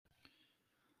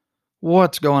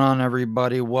What's going on,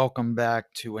 everybody? Welcome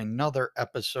back to another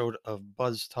episode of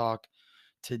Buzz Talk.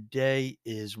 Today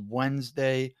is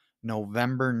Wednesday,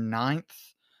 November 9th.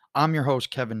 I'm your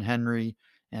host, Kevin Henry,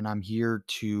 and I'm here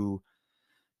to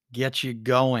get you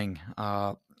going.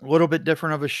 A little bit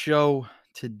different of a show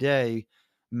today.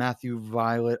 Matthew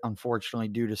Violet, unfortunately,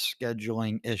 due to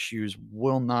scheduling issues,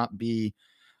 will not be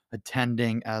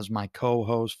attending as my co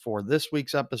host for this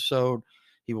week's episode.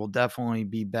 He will definitely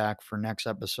be back for next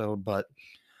episode, but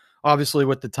obviously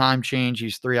with the time change,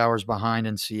 he's 3 hours behind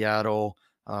in Seattle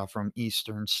from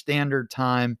Eastern Standard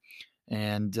Time,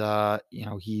 and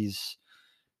he's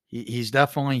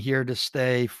definitely here to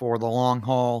stay for the long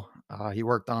haul. He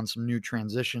worked on some new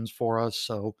transitions for us,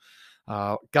 so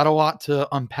got a lot to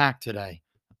unpack today.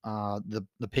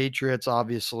 The Patriots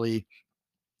obviously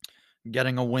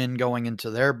getting a win going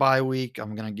into their bye week.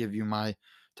 I'm going to give you my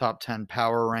top 10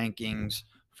 power rankings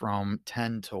from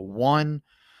 10 to 1.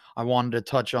 I wanted to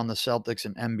touch on the Celtics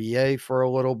and NBA for a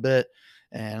little bit.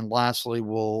 And lastly,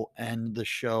 we'll end the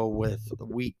show with the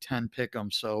Week 10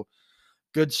 pick'em. So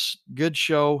good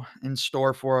show in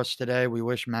store for us today. We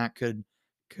wish Matt could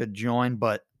join,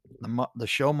 but the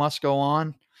show must go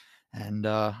on, and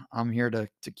I'm here to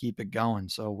keep it going.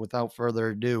 So without further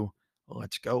ado,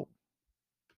 let's go.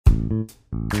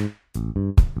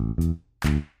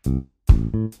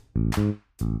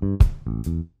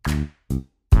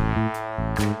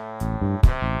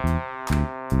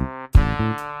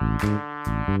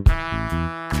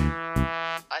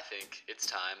 I think it's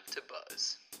time to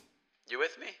buzz. You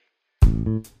with me?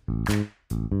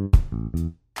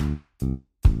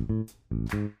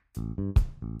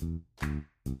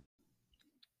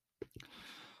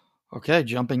 Okay,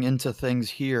 jumping into things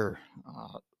here.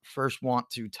 First, want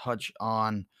to touch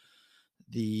on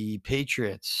the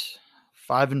Patriots.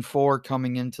 5-4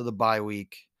 coming into the bye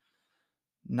week.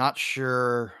 Not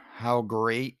sure how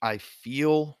great I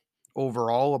feel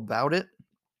overall about it,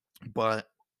 but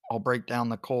I'll break down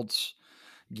the Colts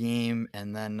game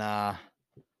and then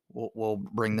we'll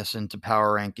bring this into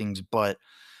power rankings. But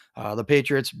the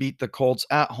Patriots beat the Colts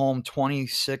at home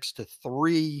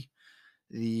 26-3.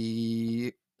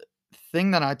 The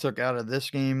thing that I took out of this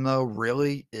game, though,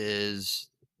 really is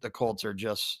the Colts are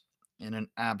just in an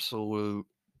absolute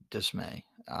dismay.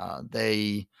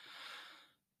 They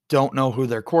don't know who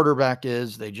their quarterback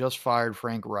is. They just fired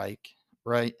Frank Reich,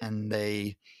 right? And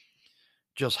they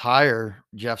just hire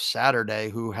Jeff Saturday,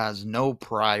 who has no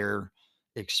prior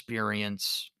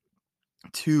experience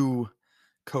to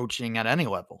coaching at any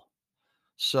level.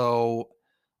 So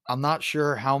I'm not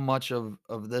sure how much of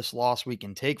this loss we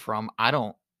can take from. I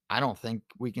don't think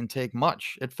we can take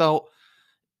much. It felt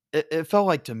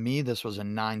like to me this was a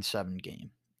 9-7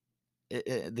 game.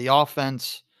 The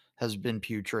offense has been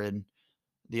putrid.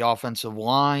 The offensive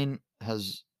line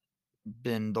has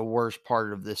been the worst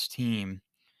part of this team.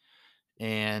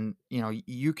 And,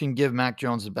 you can give Mac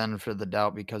Jones the benefit of the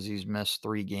doubt because he's missed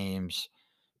 3 games.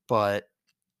 But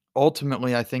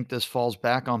ultimately, I think this falls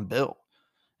back on Bill.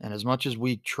 And as much as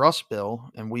we trust Bill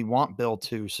and we want Bill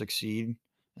to succeed,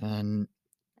 and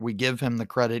we give him the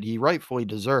credit he rightfully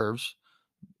deserves,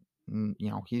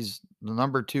 he's the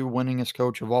number 2 winningest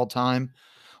coach of all time.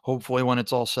 Hopefully, when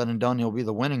it's all said and done, he'll be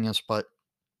the winningest. But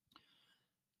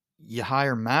you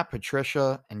hire Matt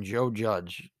Patricia and Joe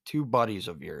Judge, 2 buddies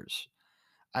of yours.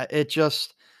 I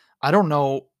don't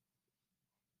know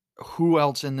who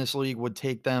else in this league would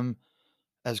take them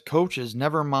as coaches,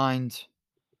 never mind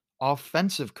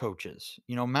offensive coaches.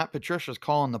 Matt Patricia's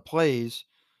calling the plays,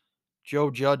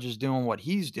 Joe Judge is doing what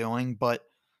he's doing, but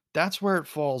that's where it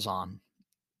falls on.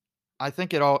 I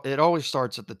think it always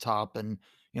starts at the top, and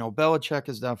Belichick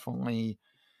has definitely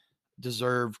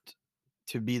deserved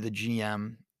to be the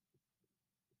GM,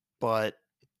 but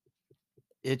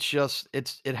it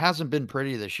hasn't been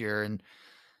pretty this year, and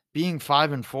being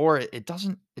 5-4, it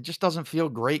just doesn't feel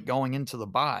great going into the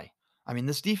bye. I mean,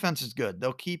 this defense is good.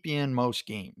 They'll keep you in most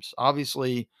games.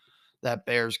 Obviously, that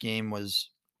Bears game was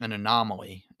an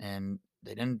anomaly, and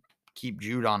they didn't keep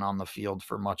Judon on the field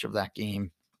for much of that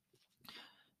game.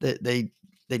 They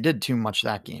did too much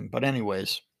that game. But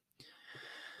anyways,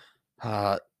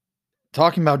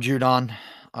 talking about Judon,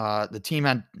 the team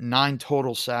had 9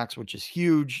 total sacks, which is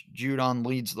huge. Judon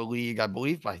leads the league, I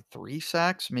believe, by 3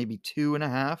 sacks, maybe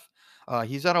 2.5.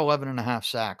 He's at 11.5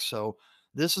 sacks. So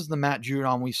this is the Matt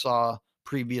Judon we saw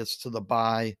previous to the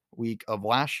bye week of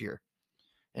last year.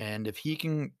 And if he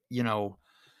can,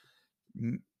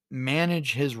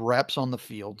 manage his reps on the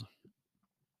field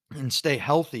and stay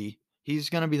healthy, he's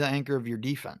going to be the anchor of your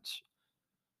defense.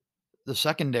 The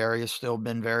secondary has still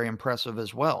been very impressive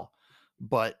as well.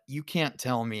 But you can't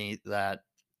tell me that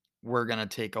we're going to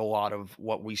take a lot of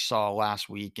what we saw last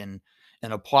week and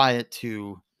apply it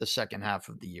to the second half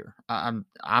of the year. I'm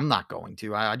not going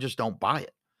to. I just don't buy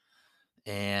it.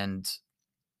 And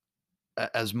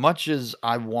as much as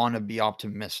I want to be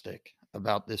optimistic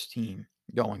about this team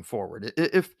going forward,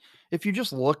 if you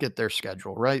just look at their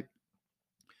schedule, right?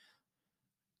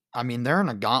 I mean, they're in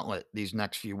a gauntlet these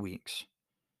next few weeks.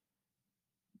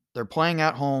 They're playing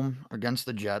at home against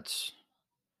the Jets.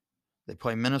 They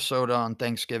play Minnesota on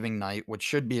Thanksgiving night, which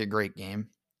should be a great game.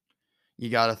 You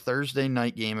got a Thursday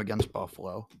night game against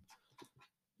Buffalo.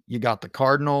 You got the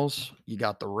Cardinals, you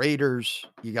got the Raiders,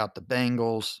 you got the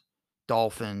Bengals,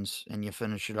 Dolphins, and you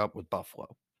finish it up with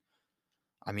Buffalo.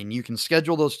 I mean, you can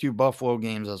schedule those 2 Buffalo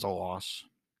games as a loss.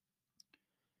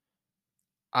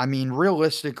 I mean,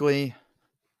 realistically,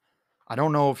 I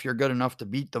don't know if you're good enough to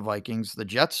beat the Vikings. The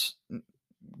Jets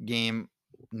game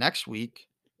next week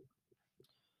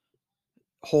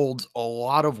holds a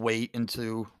lot of weight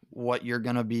into what you're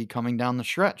going to be coming down the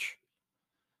stretch.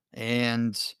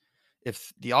 And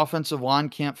if the offensive line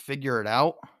can't figure it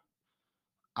out,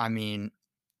 I mean,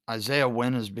 Isaiah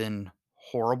Wynn has been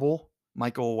horrible.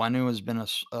 Michael Onwenu has been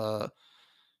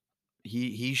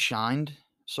he shined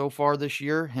so far this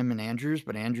year, him and Andrews,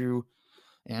 but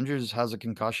Andrews has a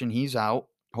concussion. He's out.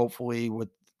 Hopefully with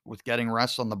getting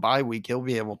rest on the bye week, he'll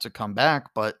be able to come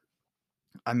back, but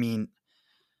I mean,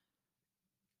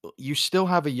 you still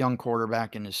have a young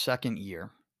quarterback in his second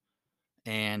year,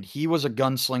 and he was a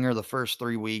gunslinger the first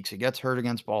 3 weeks. He gets hurt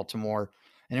against Baltimore,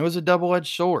 and it was a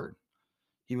double-edged sword.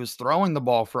 He was throwing the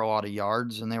ball for a lot of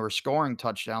yards, and they were scoring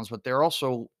touchdowns, but they're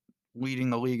also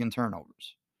leading the league in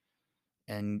turnovers.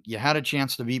 And you had a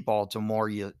chance to beat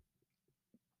Baltimore. It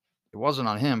wasn't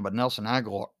on him, but Nelson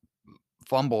Agholor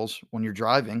fumbles when you're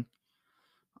driving.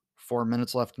 4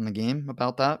 minutes left in the game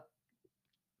about that.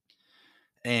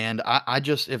 And I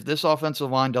just, if this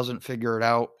offensive line doesn't figure it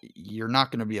out, you're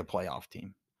not going to be a playoff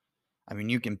team. I mean,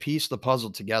 you can piece the puzzle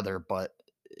together, but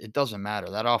it doesn't matter.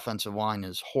 That offensive line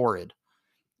is horrid.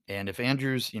 And if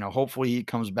Andrews, hopefully he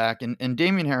comes back, and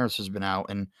Damian Harris has been out,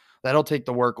 and that'll take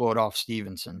the workload off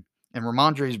Stevenson. And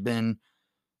Ramondre's been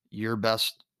your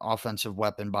best offensive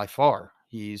weapon by far.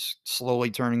 He's slowly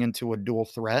turning into a dual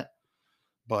threat,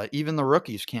 but even the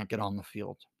rookies can't get on the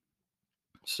field.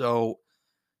 So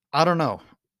I don't know.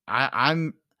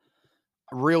 I'm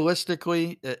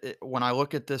realistically, when I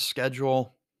look at this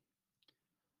schedule,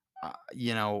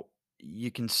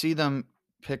 you can see them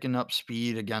picking up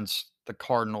speed against the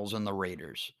Cardinals and the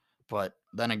Raiders. But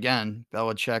then again,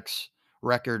 Belichick's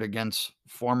record against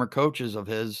former coaches of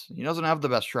his, he doesn't have the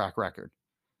best track record.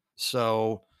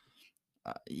 So,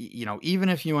 even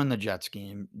if you win the Jets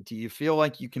game, do you feel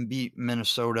like you can beat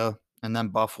Minnesota and then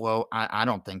Buffalo? I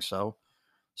don't think so.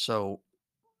 So,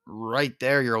 right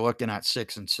there, you're looking at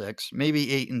 6-6,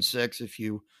 maybe 8-6 if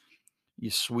you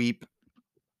sweep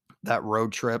that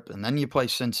road trip, and then you play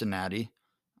Cincinnati.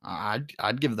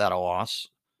 I'd give that a loss.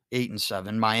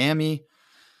 8-7. Miami,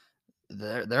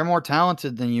 they're more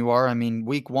talented than you are. I mean,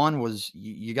 week one was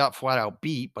you got flat out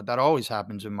beat, but that always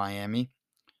happens in Miami.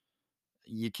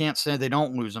 You can't say they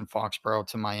don't lose in Foxborough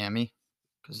to Miami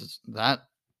because that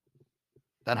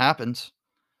happens.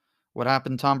 What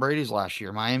happened to Tom Brady's last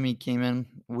year? Miami came in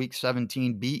week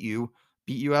 17, beat you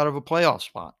out of a playoff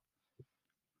spot.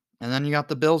 And then you got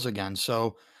the Bills again.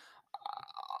 So,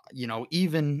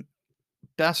 even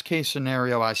best case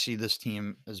scenario, I see this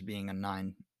team as being a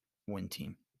 9-win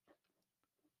team.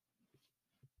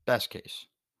 Best case,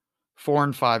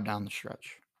 4-5 down the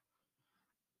stretch.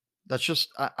 That's just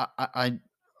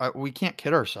we can't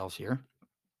kid ourselves here.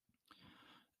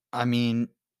 I mean,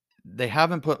 they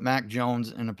haven't put Mac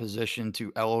Jones in a position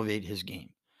to elevate his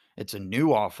game. It's a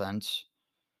new offense,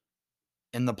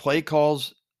 and the play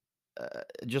calls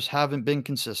just haven't been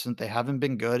consistent. They haven't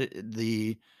been good.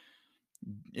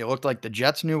 It looked like the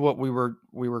Jets knew what we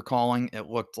were calling. It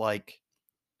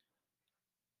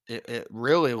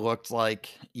really looked like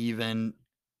even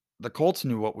the Colts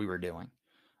knew what we were doing.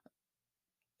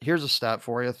 Here's a stat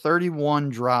for you. 31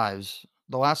 drives,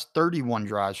 the last 31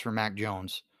 drives for Mac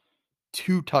Jones,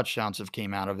 2 touchdowns have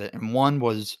came out of it, and one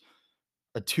was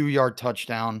a 2-yard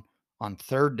touchdown on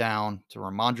third down to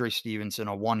Ramondre Stevenson,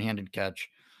 a one-handed catch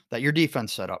that your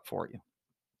defense set up for you.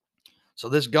 So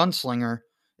this gunslinger,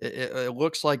 it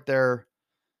looks like they're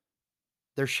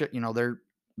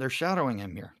shadowing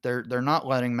him here. They're not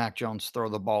letting Mac Jones throw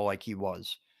the ball like he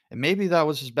was. And maybe that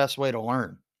was his best way to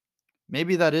learn.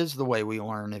 Maybe that is the way we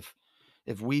learn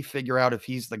if we figure out if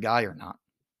he's the guy or not.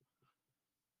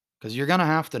 Because you're going to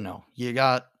have to know. You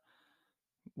got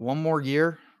one more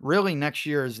year. Really, next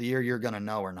year is the year you're going to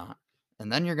know or not. And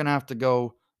then you're going to have to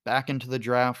go back into the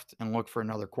draft and look for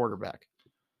another quarterback.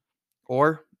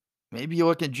 Or maybe you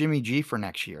look at Jimmy G for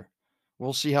next year.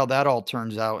 We'll see how that all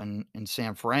turns out in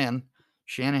San Fran.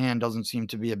 Shanahan doesn't seem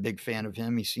to be a big fan of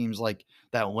him. He seems like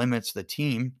that limits the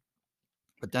team.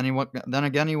 But then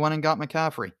again, he went and got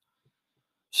McCaffrey.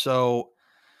 So,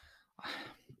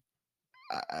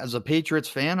 as a Patriots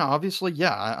fan, obviously,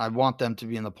 yeah, I want them to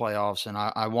be in the playoffs and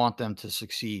I want them to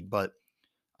succeed. But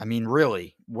I mean,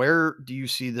 really, where do you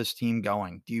see this team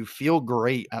going? Do you feel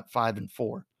great at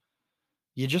 5-4?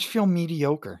 You just feel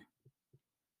mediocre.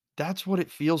 That's what it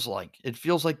feels like. It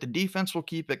feels like the defense will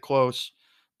keep it close,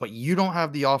 but you don't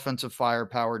have the offensive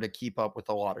firepower to keep up with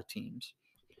a lot of teams.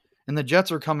 And the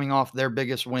Jets are coming off their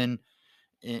biggest win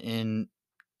in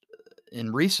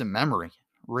in recent memory,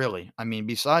 really. I mean,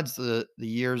 besides the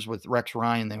years with Rex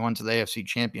Ryan, they went to the AFC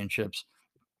Championships.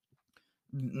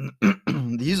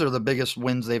 These are the biggest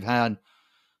wins they've had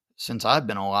since I've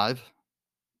been alive.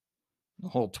 The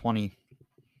whole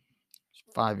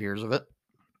 25 years of it.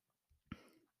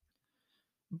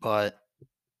 But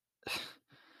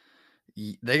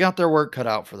they got their work cut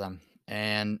out for them.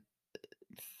 And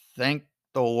thank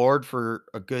the Lord for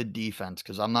a good defense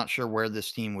because I'm not sure where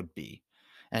this team would be.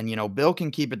 And Bill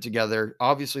can keep it together.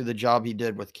 Obviously, the job he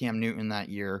did with Cam Newton that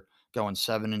year, going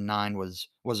 7-9,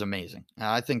 was amazing. And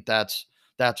I think that's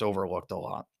overlooked a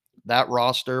lot. That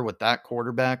roster with that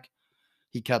quarterback,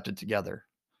 he kept it together.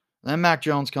 And then Mac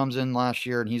Jones comes in last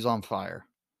year and he's on fire.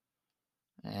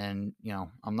 And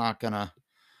I'm not gonna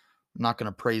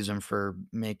praise him for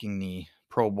making the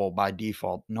Pro Bowl by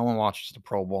default. No one watches the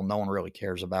Pro Bowl. No one really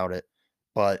cares about it.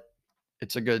 But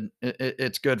it's good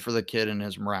for the kid and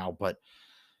his morale. But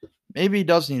maybe he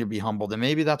does need to be humbled. And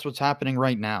maybe that's what's happening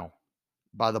right now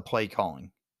by the play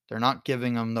calling. They're not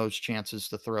giving him those chances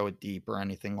to throw it deep or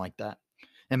anything like that.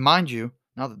 And mind you,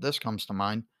 now that this comes to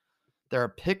mind, they're a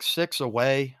pick 6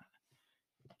 away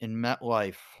in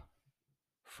MetLife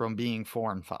from being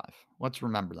 4-5. Let's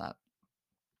remember that.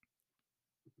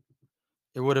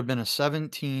 It would have been a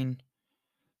 17-3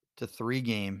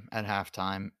 game at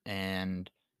halftime, and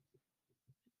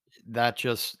that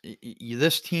just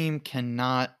this team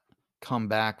cannot come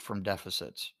back from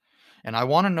deficits. And I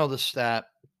want to know the stat.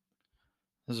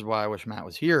 This is why I wish Matt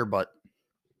was here, but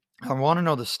I want to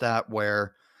know the stat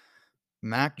where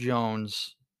Mac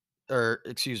Jones, or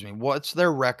excuse me, what's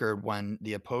their record when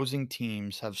the opposing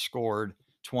teams have scored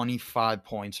 25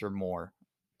 points or more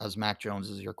as Mac Jones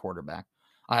is your quarterback?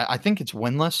 I think it's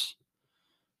winless.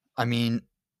 I mean,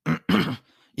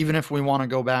 even if we want to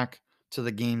go back to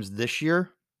the games this year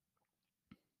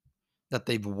that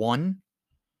they've won,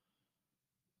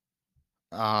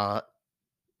 17-14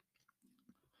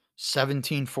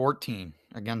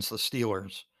 against the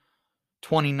Steelers,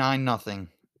 29-0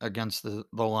 against the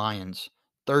Lions,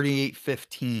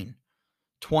 38-15,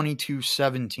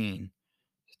 22-17,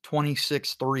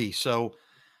 26-3. So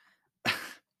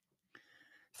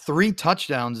 3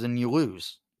 touchdowns and you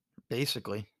lose,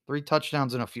 basically. 3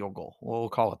 touchdowns and a field goal. We'll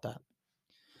call it that.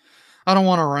 I don't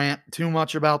want to rant too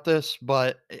much about this,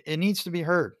 but it needs to be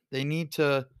heard. They need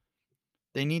to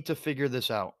figure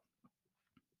this out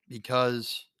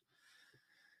because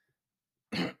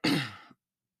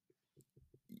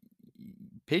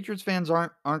Patriots fans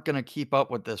aren't going to keep up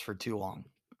with this for too long.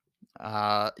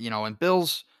 And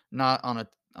Bill's not on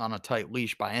a tight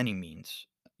leash by any means.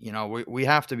 We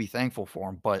have to be thankful for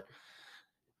him, but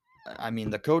I mean,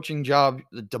 the coaching job,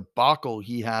 the debacle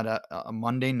he had a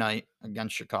Monday night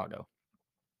against Chicago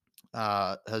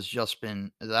has just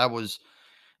been,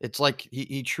 it's like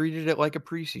he treated it like a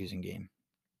preseason game.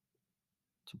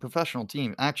 It's a professional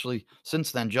team. Actually,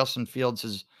 since then, Justin Fields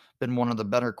has been one of the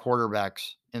better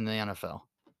quarterbacks in the NFL.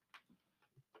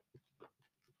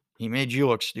 He made you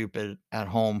look stupid at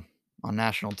home on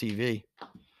national TV.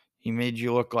 He made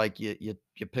you look like you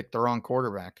picked the wrong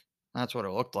quarterback. That's what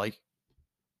it looked like.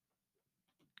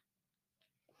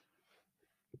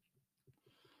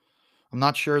 I'm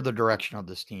not sure the direction of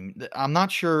this team. I'm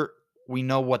not sure we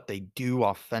know what they do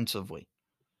offensively.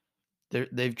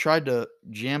 They've tried to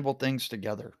jumble things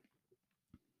together.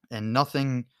 And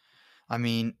nothing, I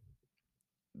mean,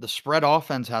 the spread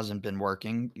offense hasn't been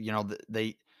working.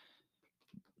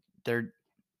 They're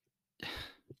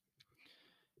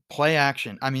play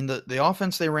action. I mean, the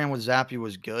offense they ran with Zappy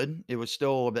was good. It was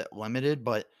still a little bit limited,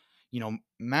 but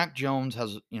Mac Jones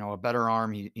has, a better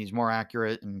arm. He's more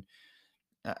accurate, and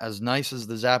as nice as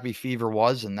the Zappy fever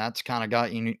was, and that's kind of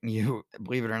got you,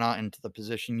 believe it or not, into the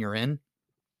position you're in.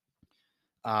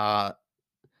 Mac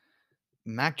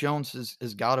Jones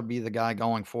has got to be the guy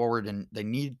going forward, and they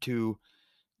need to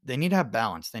have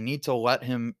balance. They need to let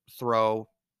him throw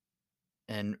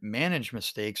and manage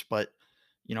mistakes, but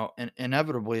and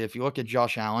inevitably, if you look at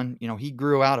Josh Allen, he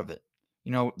grew out of it.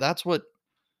 That's what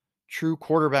true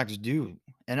quarterbacks do.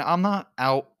 And I'm not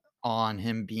out on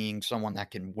him being someone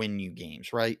that can win you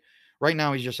games, right? Right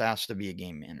now, he's just asked to be a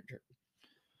game manager.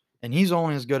 And he's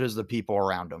only as good as the people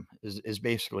around him, is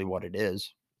basically what it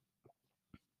is.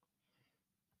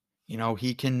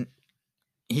 He can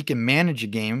manage a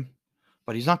game,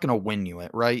 but he's not going to win you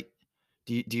it, right?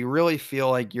 Do you really feel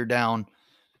like you're down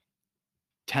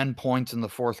 10 points in the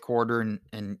fourth quarter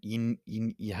and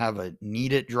you have a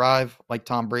need it drive like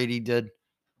Tom Brady did?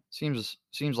 Seems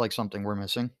like something we're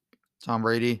missing. Tom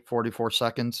Brady, 44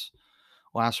 seconds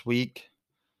last week,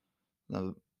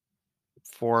 the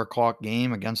 4 o'clock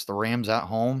game against the Rams at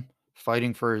home,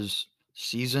 fighting for his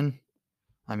season.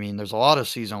 I mean, there's a lot of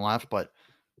season left, but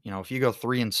if you go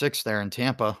 3-6 there in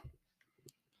Tampa,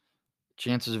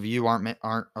 chances of you aren't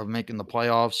of making the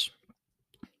playoffs.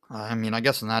 I mean, I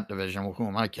guess in that division, well, who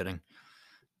am I kidding?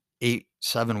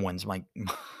 8-7 wins might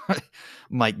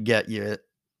might get you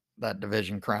that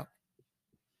division crap.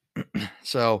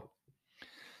 So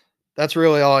that's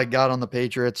really all I got on the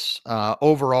Patriots.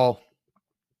 Overall,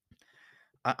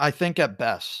 I think at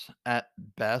best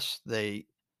they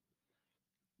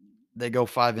go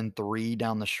 5-3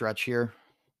 down the stretch here.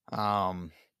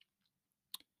 Um,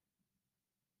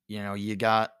 you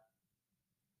got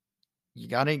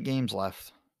 8 games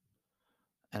left,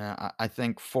 and I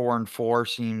think 4-4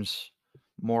 seems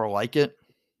more like it.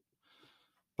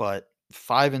 But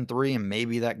 5-3, and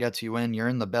maybe that gets you in. You're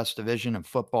in the best division in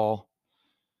football.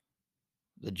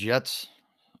 The Jets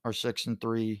are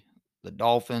 6-3. The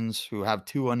Dolphins, who have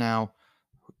Tua now,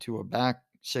 Tua back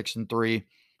 6-3.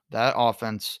 That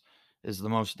offense is the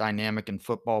most dynamic in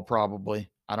football, probably.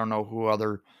 I don't know who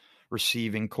other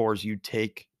receiving cores you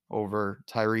take over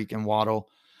Tyreek and Waddle.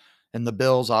 And the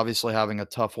Bills obviously having a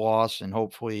tough loss, and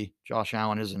hopefully Josh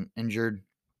Allen isn't injured.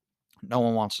 No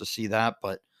one wants to see that,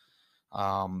 but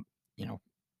um, you know,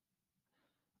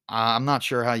 I'm not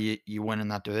sure how you win in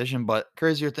that division, but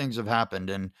crazier things have happened.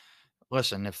 And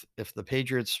listen, if the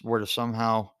Patriots were to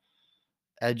somehow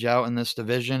edge out in this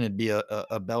division, it'd be a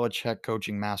Belichick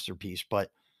coaching masterpiece.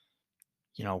 But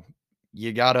you know,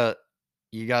 you gotta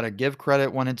you gotta give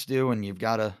credit when it's due, and you've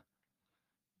gotta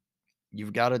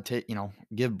take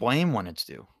give blame when it's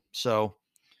due. So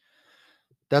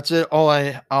that's it. All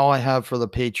I have for the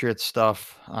Patriots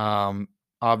stuff.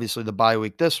 Obviously the bye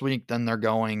week this week. Then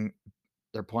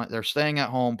they're staying at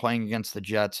home playing against the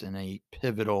Jets in a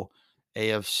pivotal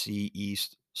AFC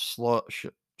East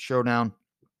showdown.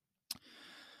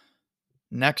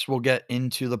 Next, we'll get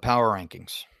into the power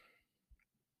rankings.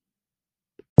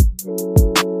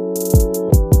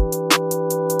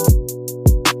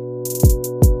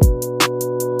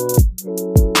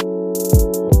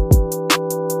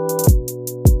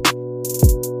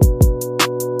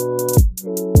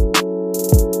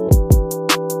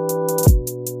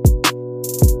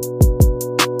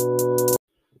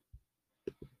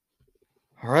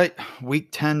 All right, Week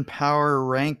 10 power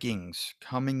rankings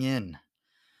coming in.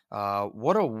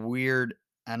 What a weird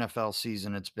NFL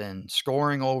season it's been.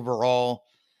 Scoring overall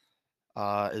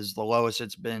is the lowest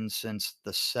it's been since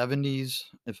the 70s,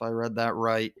 if I read that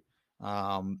right.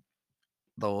 Um,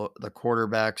 the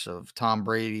quarterbacks of Tom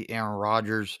Brady, Aaron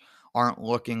Rodgers aren't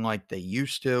looking like they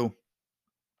used to.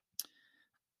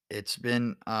 It's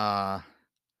been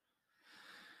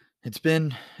it's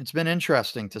been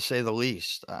interesting to say the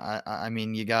least. I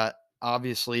mean, you got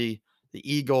obviously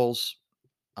the Eagles,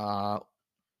 uh,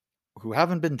 who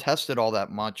haven't been tested all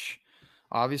that much,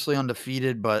 obviously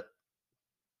undefeated, but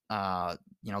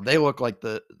they look like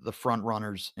the front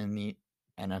runners in the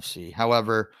NFC.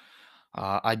 However,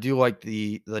 I do like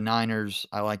the Niners.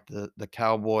 I like the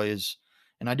Cowboys,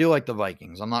 and I do like the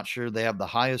Vikings. I'm not sure they have the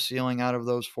highest ceiling out of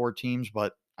those 4 teams,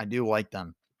 but I do like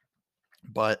them.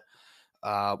 But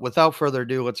without further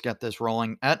ado, let's get this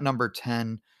rolling. At number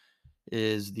 10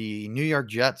 is the New York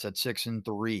Jets at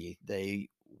 6-3. They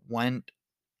went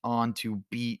on to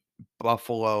beat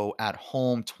Buffalo at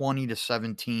home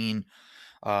 20-17.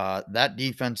 That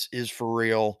defense is for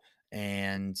real,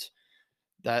 and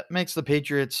that makes the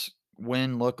Patriots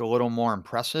win look a little more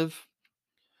impressive.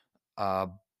 Uh,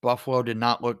 Buffalo did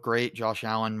not look great. Josh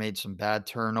Allen made some bad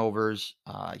turnovers.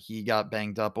 He got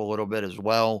banged up a little bit as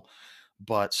well.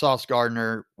 But Sauce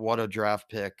Gardner, what a draft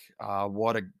pick!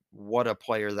 What a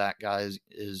player that guy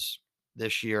is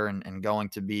this year and going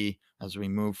to be as we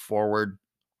move forward.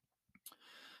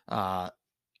 Uh,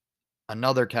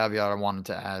 Another caveat I wanted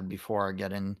to add before I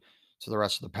get into the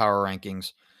rest of the power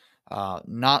rankings,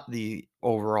 not the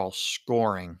overall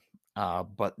scoring,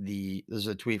 but this is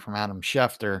a tweet from Adam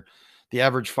Schefter. The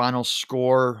average final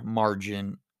score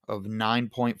margin of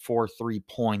 9.43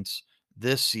 points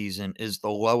this season is the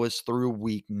lowest through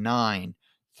week 9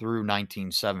 through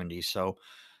 1970. So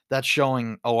that's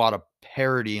showing a lot of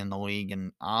parity in the league,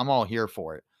 and I'm all here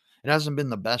for it. It hasn't been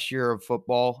the best year of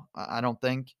football, I don't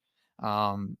think,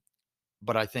 um,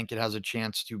 but I think it has a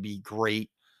chance to be great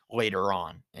later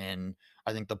on. And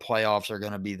I think the playoffs are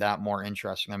going to be that more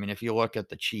interesting. I mean, if you look at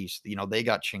the Chiefs, they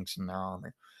got chinks in their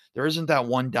armor. There isn't that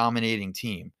one dominating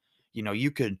team.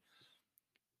 You could,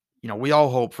 we all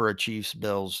hope for a Chiefs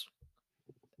Bills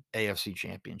AFC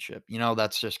championship.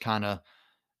 That's just kind of,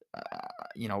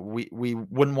 we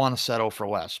wouldn't want to settle for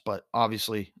less, but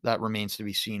obviously that remains to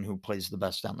be seen who plays the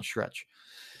best down the stretch.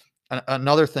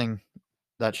 Another thing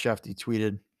that Shefty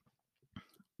tweeted,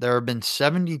 there have been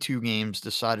 72 games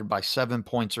decided by 7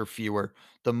 points or fewer,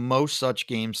 the most such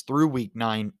games through week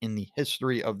 9 in the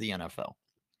history of the NFL.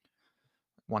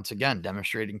 Once again,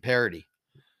 demonstrating parity.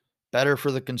 Better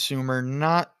for the consumer,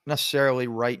 not necessarily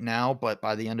right now, but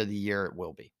by the end of the year, it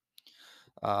will be.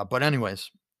 But anyways,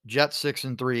 Jets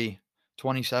 6-3,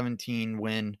 2017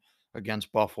 win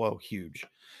against Buffalo, huge.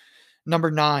 Number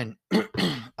 9,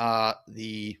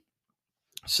 the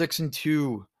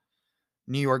 6-2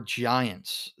 New York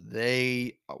Giants.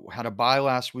 They had a bye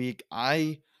last week.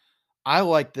 I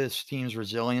like this team's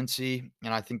resiliency,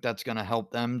 and I think that's going to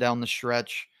help them down the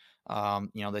stretch.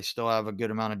 They still have a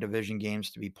good amount of division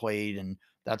games to be played, and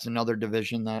that's another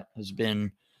division that has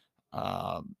been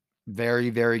uh, very,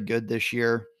 very good this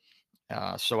year.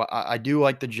 So I do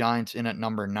like the Giants in at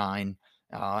number 9,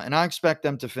 and I expect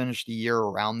them to finish the year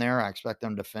around there. I expect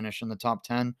them to finish in the top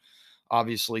 10.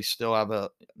 Obviously, still have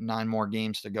 9 more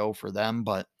games to go for them,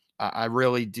 but I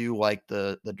really do like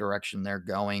the direction they're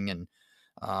going, and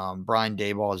Brian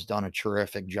Daboll has done a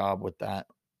terrific job with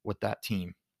that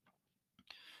team.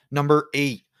 Number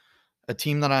 8, a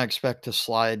team that I expect to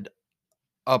slide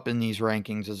up in these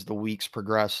rankings as the weeks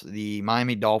progress. The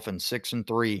Miami Dolphins,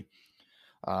 6-3,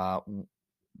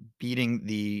 beating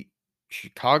the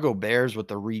Chicago Bears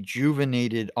with a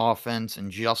rejuvenated offense and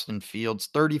Justin Fields,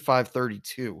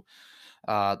 35-32.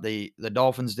 The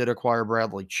Dolphins did acquire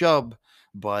Bradley Chubb,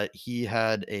 but he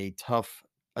had a tough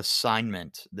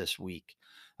assignment this week.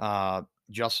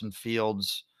 Justin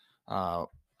Fields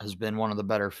has been one of the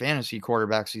better fantasy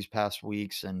quarterbacks these past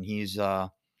weeks, and he's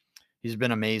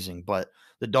been amazing. But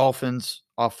the Dolphins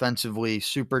offensively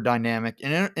super dynamic,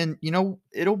 and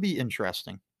it'll be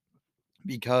interesting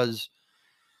because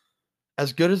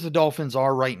as good as the Dolphins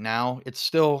are right now, it's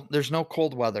still there's no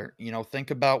cold weather. Think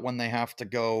about when they have to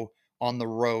go on the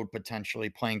road potentially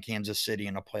playing Kansas City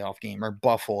in a playoff game or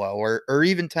Buffalo or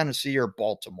even Tennessee or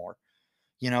Baltimore.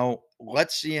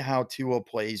 Let's see how Tua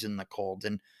plays in the cold.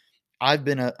 And I've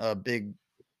been a big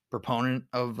proponent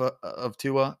of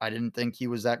Tua. I didn't think he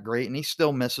was that great, and he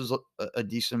still misses a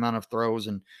decent amount of throws,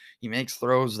 and he makes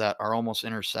throws that are almost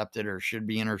intercepted or should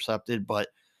be intercepted. But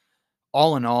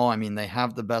all in all, I mean, they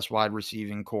have the best wide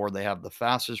receiving core. They have the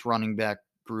fastest running back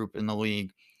group in the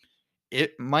league.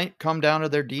 It might come down to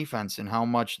their defense and how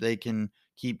much they can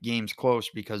keep games close,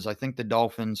 because I think the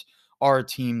Dolphins are a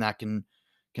team that can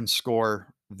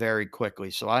score very quickly.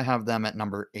 So I have them at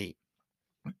number 8.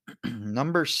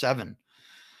 Number 7.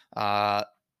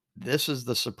 This is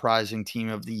the surprising team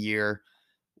of the year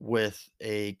with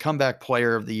a comeback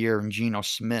player of the year in Geno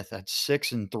Smith at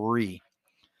 6-3.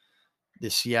 The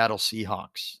Seattle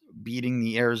Seahawks beating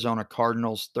the Arizona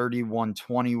Cardinals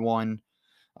 31-21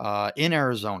 in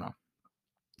Arizona.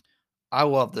 I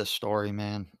love this story,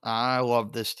 man. I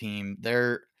love this team.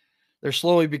 They're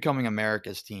slowly becoming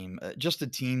America's team, just a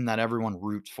team that everyone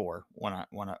roots for.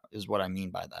 Is what I mean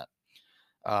by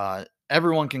that.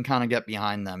 Everyone can kind of get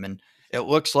behind them, and it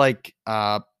looks like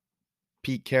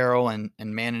Pete Carroll and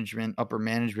management, upper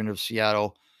management of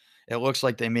Seattle, it looks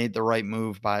like they made the right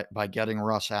move by getting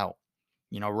Russ out.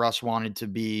 Russ wanted to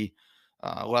be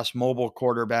less mobile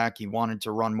quarterback. He wanted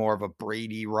to run more of a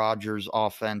Brady Rodgers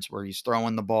offense where he's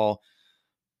throwing the ball.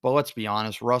 But let's be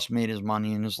honest, Russ made his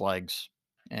money in his legs,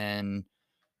 and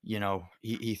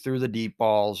he threw the deep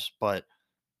balls. But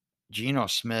Geno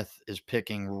Smith is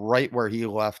picking right where he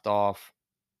left off,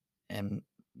 and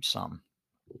some.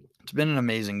 It's been an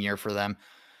amazing year for them.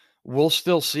 We'll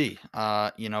still see.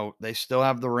 They still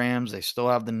have the Rams. They still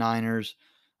have the Niners.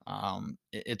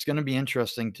 It's going to be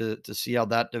interesting to see how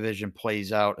that division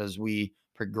plays out as we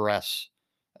progress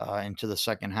into the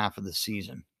second half of the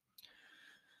season.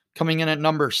 Coming in at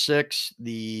number 6,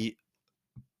 the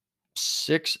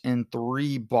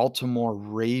 6-3 Baltimore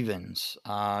Ravens,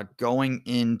 going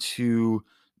into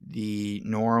the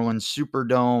New Orleans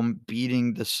Superdome,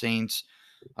 beating the Saints.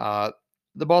 The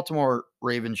Baltimore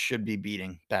Ravens should be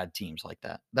beating bad teams like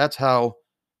that. That's how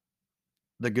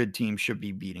the good teams should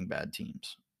be beating bad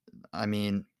teams. I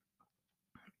mean,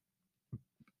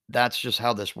 that's just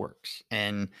how this works.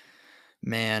 And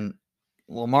man,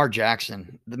 Lamar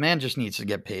Jackson, the man just needs to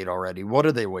get paid already. What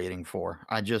are they waiting for?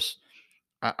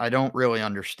 I don't really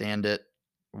understand it.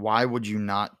 Why would you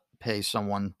not pay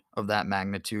someone of that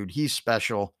magnitude? He's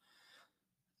special.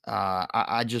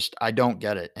 I don't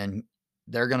get it. And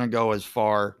they're going to go as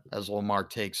far as Lamar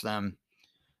takes them.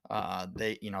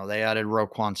 They added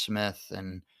Roquan Smith,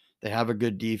 and they have a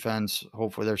good defense.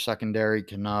 Hopefully their secondary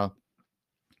can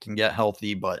get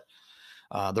healthy, but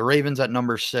the Ravens at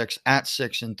number 6 at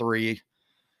 6-3,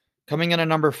 coming in at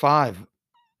number 5,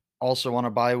 also on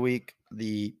a bye week.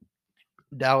 The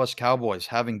Dallas Cowboys,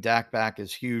 having Dak back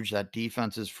is huge. That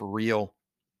defense is for real.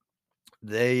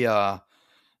 They're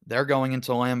going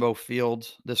into Lambeau Field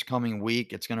this coming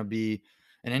week. It's going to be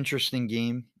an interesting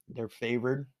game. They're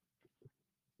favored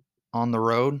on the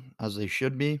road, as they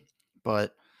should be,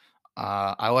 but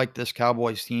I like this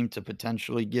Cowboys team to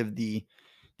potentially give the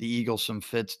Eagles some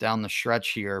fits down the stretch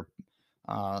here.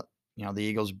 The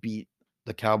Eagles beat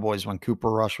the Cowboys when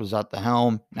Cooper Rush was at the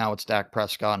helm. Now it's Dak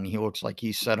Prescott, and he looks like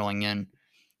he's settling in.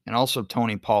 And also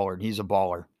Tony Pollard. He's a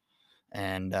baller,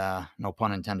 and no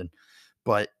pun intended.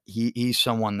 But he's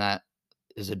someone that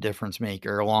is a difference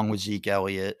maker, along with Zeke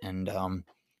Elliott. And,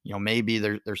 maybe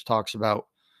there's talks about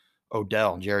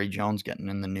Odell, Jerry Jones getting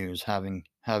in the news, having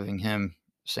him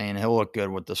saying he'll look good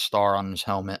with the star on his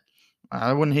helmet.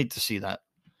 I wouldn't hate to see that.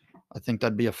 I think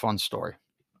that'd be a fun story.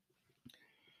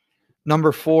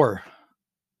 Number 4,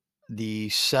 the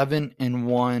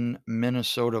 7-1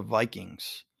 Minnesota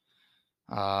Vikings.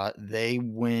 They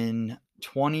win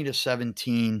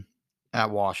 20-17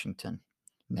 at Washington.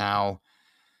 Now,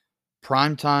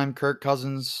 primetime Kirk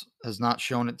Cousins has not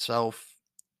shown itself.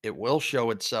 It will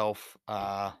show itself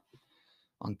on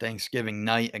Thanksgiving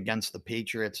night against the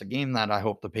Patriots, a game that I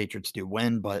hope the Patriots do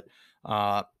win. But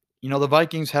the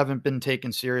Vikings haven't been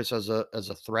taken serious as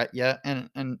a threat yet,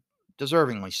 and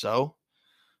deservingly so.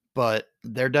 But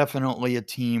they're definitely a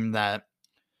team that,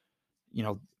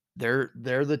 they're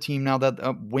the team now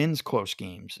that wins close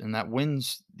games and that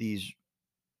wins these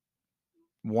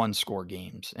one-score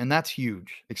games. And that's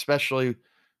huge, especially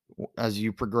as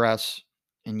you progress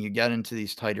and you get into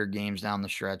these tighter games down the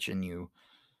stretch, and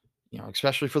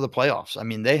especially for the playoffs. I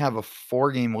mean, they have a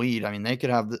 4-game lead. I mean, they could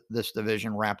have this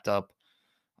division wrapped up,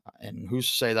 and who's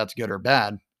to say that's good or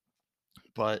bad,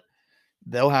 but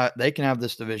they can have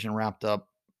this division wrapped up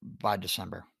by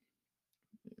December,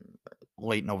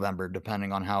 late November,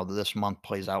 depending on how this month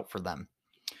plays out for them.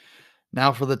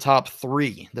 Now for the top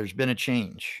 3, there's been a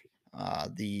change.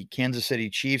 The Kansas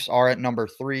City Chiefs are at number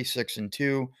 3,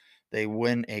 6-2. They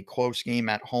win a close game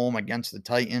at home against the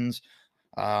Titans.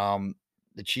 The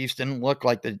Chiefs didn't look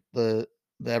like the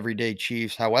everyday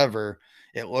Chiefs. However,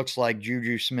 it looks like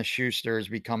Juju Smith-Schuster is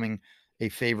becoming a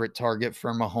favorite target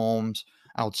for Mahomes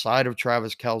outside of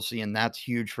Travis Kelce, and that's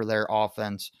huge for their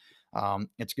offense.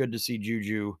 It's good to see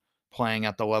Juju playing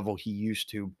at the level he used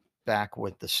to back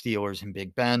with the Steelers and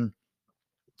Big Ben.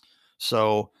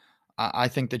 So I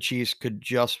think the Chiefs could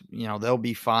just, they'll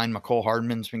be fine. Mecole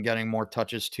Hardman's been getting more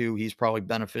touches too. He's probably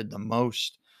benefited the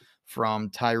most from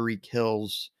Tyreek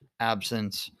Hill's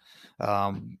absence.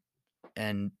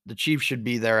 And the Chiefs should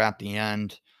be there at the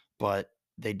end, but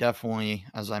they definitely,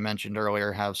 as I mentioned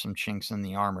earlier, have some chinks in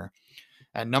the armor.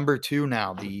 At number 2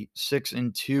 now, the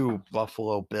 6-2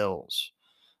 Buffalo Bills,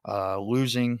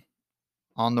 losing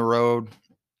on the road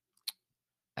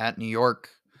at New York.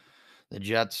 The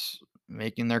Jets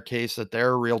making their case that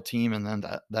they're a real team and then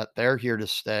that they're here to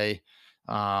stay.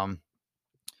 I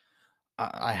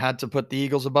had to put the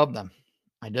Eagles above them.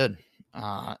 I did.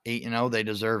 8-0, they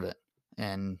deserve it.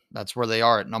 And that's where they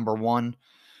are at number 1,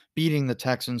 beating the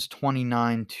Texans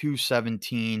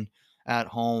 29-17 at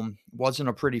home. Wasn't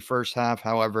a pretty first half.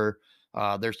 However,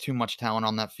 there's too much talent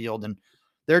on that field, and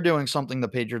they're doing something the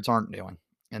Patriots aren't doing,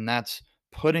 and that's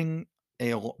putting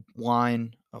a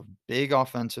line of big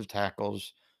offensive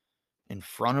tackles in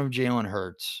front of Jalen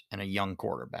Hurts and a young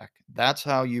quarterback. That's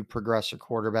how you progress a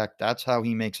quarterback. That's how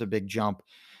he makes a big jump.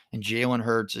 And Jalen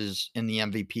Hurts is in the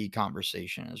MVP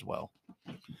conversation as well.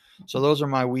 So those are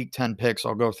my Week 10 picks.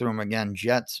 I'll go through them again.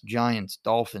 Jets, Giants,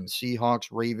 Dolphins, Seahawks,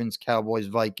 Ravens, Cowboys,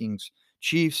 Vikings,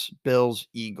 Chiefs, Bills,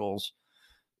 Eagles.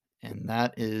 And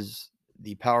that is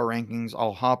the power rankings.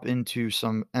 I'll hop into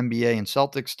some NBA and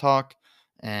Celtics talk,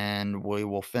 and we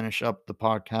will finish up the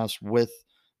podcast with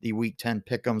the Week 10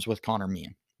 pick'ems with Connor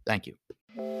Meehan. Thank you.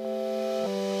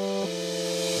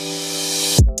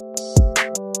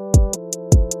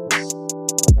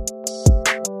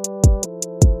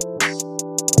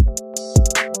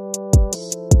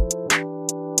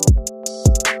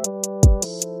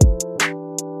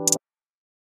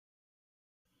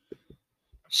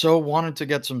 So wanted to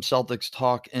get some Celtics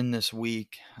talk in this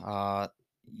week. On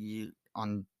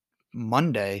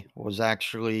Monday was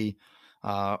actually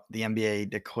the NBA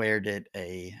declared it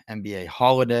a NBA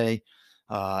holiday.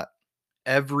 Uh,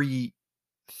 every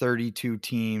 32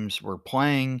 teams were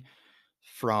playing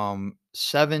from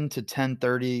 7 to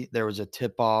 10:30. There was a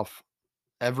tip off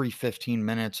every 15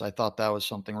 minutes. I thought that was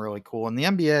something really cool. And the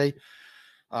NBA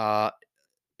uh,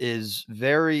 is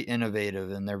very innovative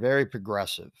and they're very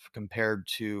progressive compared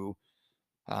to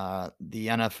the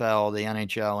NFL, the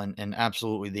NHL, and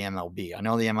absolutely the MLB. I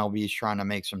know the MLB is trying to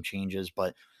make some changes,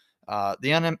 but the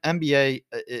NBA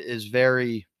is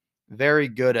very, very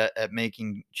good at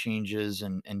making changes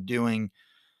and doing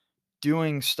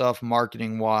stuff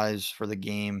marketing wise for the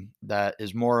game that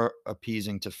is more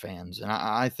appeasing to fans. And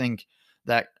I think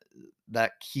that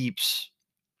that keeps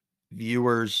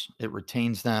viewers, it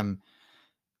retains them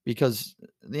because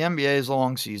the NBA is a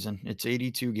long season. It's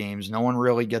 82 games. No one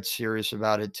really gets serious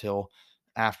about it till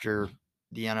after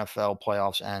the NFL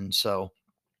playoffs end. So,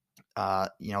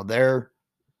 they're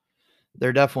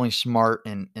definitely smart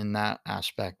in that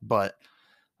aspect. But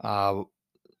uh,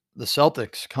 the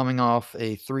Celtics coming off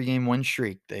a 3-game win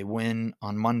streak. They win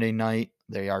on Monday night.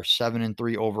 They are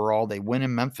 7-3 overall. They win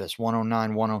in Memphis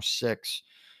 109-106.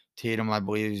 Tatum, I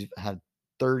believe, had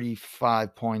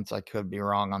 35 points. I could be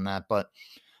wrong on that, but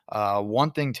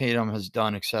one thing Tatum has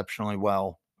done exceptionally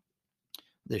well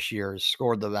this year is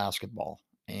scored the basketball,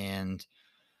 and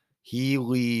he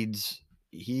leads.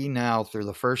 He now, through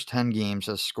the first 10 games,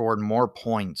 has scored more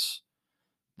points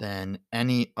than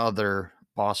any other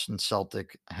Boston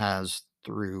Celtic has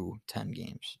through 10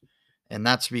 games. And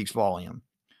that speaks volume.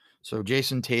 So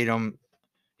Jason Tatum,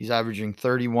 he's averaging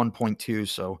 31.2.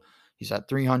 So he's at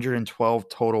 312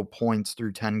 total points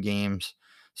through 10 games.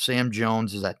 Sam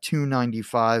Jones is at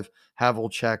 295,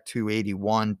 Havlicek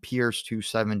 281, Pierce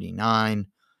 279,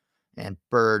 and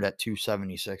Bird at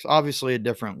 276. Obviously, a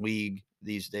different league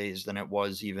these days than it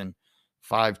was even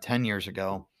 5-10 years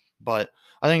ago. But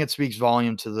I think it speaks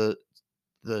volume to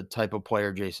the type of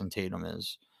player Jason Tatum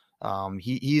is.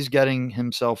 He's getting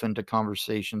himself into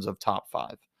conversations of top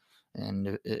five.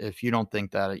 And if you don't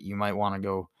think that, you might want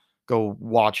to go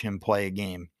watch him play a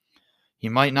game. He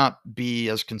might not be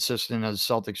as consistent as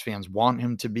Celtics fans want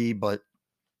him to be, but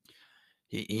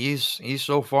he's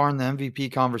so far in the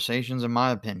MVP conversations, in my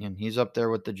opinion. He's up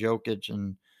there with the Jokic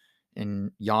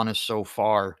and Giannis so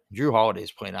far. Drew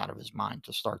Holiday's played out of his mind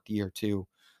to start the year too.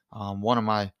 One of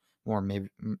my more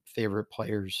favorite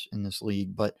players in this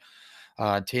league. But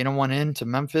Tatum went into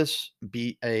Memphis,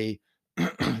 beat a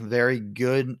very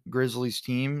good Grizzlies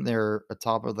team. They're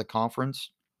atop of the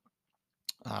conference.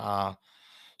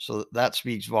 So that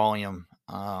speaks volume.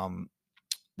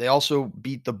 They also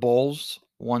beat the Bulls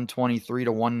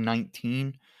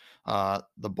 123-119.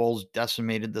 The Bulls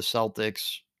decimated the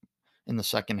Celtics in the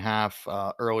second half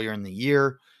earlier in the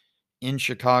year in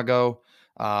Chicago.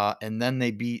 And then they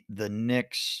beat the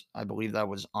Knicks. I believe that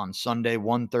was on Sunday,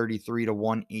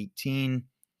 133-118.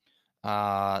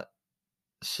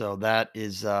 So that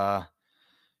is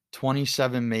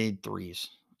 27 made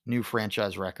threes, new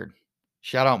franchise record.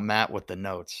 Shout out Matt with the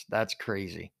notes. That's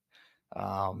crazy.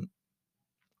 Um,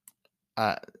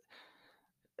 uh,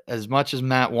 as much as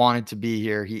Matt wanted to be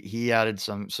here, he added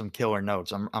some killer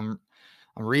notes. I'm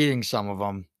reading some of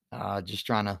them, just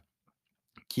trying to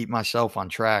keep myself on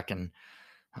track. And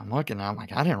I'm looking, I'm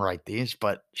like, I didn't write these,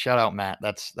 but shout out Matt.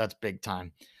 That's big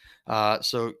time.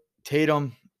 So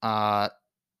Tatum,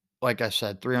 like I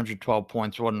said, 312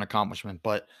 points, what an accomplishment.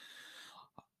 But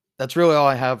that's really all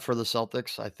I have for the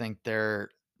Celtics. I think they're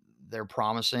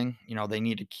promising. You know, they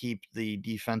need to keep the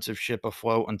defensive ship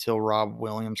afloat until Rob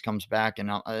Williams comes back, and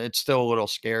it's still a little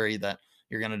scary that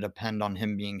you're going to depend on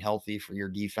him being healthy for your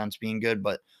defense being good.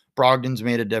 But Brogdon's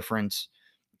made a difference.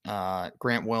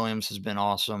 Grant Williams has been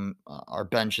awesome. Our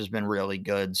bench has been really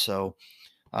good. So,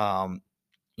 um,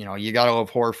 you got to love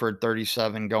Horford,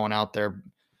 37, going out there,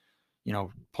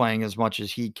 playing as much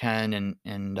as he can, and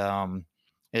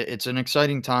it's an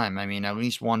exciting time. I mean, at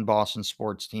least one Boston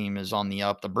sports team is on the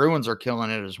up. The Bruins are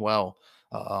killing it as well.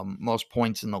 Most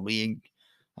points in the league.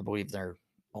 I believe they're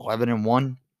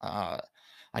 11-1. I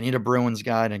need a Bruins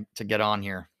guy to get on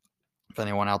here. If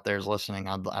anyone out there is listening,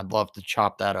 I'd love to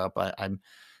chop that up. I'm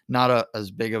not as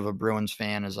big of a Bruins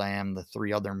fan as I am the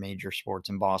three other major sports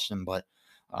in Boston, but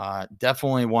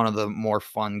definitely one of the more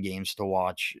fun games to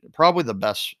watch. Probably the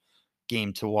best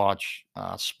game to watch,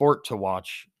 sport to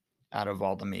watch out of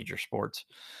all the major sports.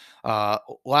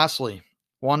 Lastly,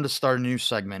 wanted to start a new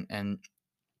segment, and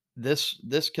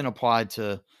this can apply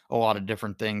to a lot of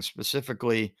different things.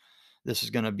 Specifically, this is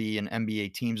going to be an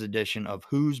NBA teams edition of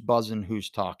Who's Buzzing, Who's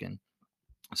Talking.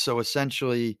 So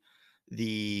essentially,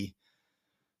 the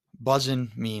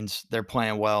buzzing means they're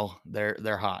playing well,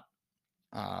 they're hot.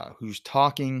 Who's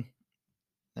talking?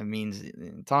 That means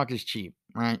talk is cheap,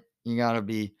 right? You gotta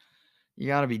be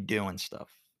doing stuff.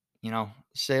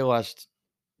 Say less,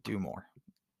 do more.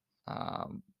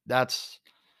 That's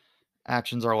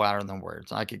actions are louder than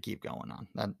words. I could keep going on.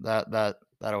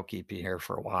 That'll keep you here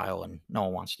for a while, and no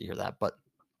one wants to hear that. But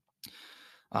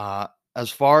uh, as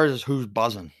far as who's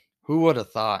buzzing, who would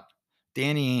have thought?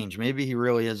 Danny Ainge, maybe he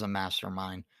really is a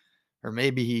mastermind, or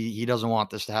maybe he doesn't want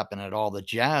this to happen at all. The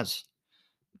Jazz,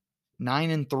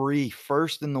 9-3,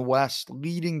 first in the West,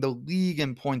 leading the league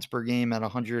in points per game at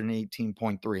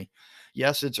 118.3.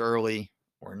 Yes, it's early.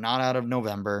 We're not out of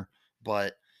November,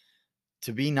 but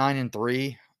to be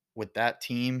 9-3 with that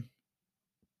team,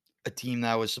 a team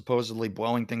that was supposedly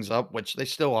blowing things up, which they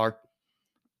still are.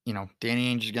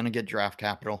 Danny Ainge is going to get draft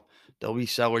capital. There'll be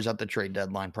sellers at the trade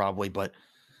deadline probably, but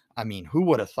I mean, who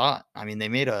would have thought? I mean, they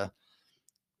made an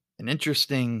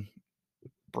interesting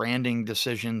branding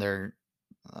decision. They're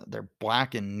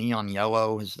black and neon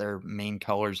yellow is their main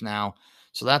colors now,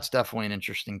 so that's definitely an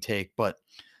interesting take. But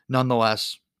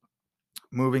nonetheless,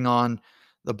 moving on,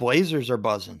 the Blazers are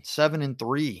buzzing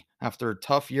 7-3 after a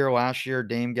tough year last year.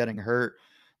 Dame getting hurt,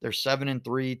 they're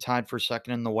 7-3, tied for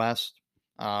second in the West.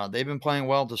 They've been playing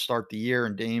well to start the year,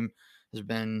 and Dame has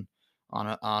been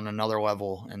on another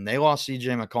level. And they lost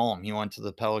CJ McCollum. He went to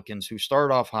the Pelicans, who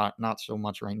started off hot, not so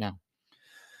much right now.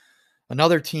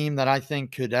 Another team that I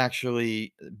think could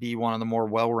actually be one of the more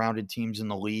well-rounded teams in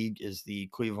the league is the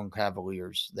Cleveland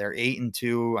Cavaliers. They're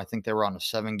 8-2. I think they were on a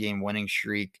 7-game winning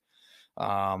streak.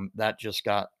 That just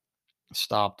got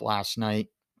stopped last night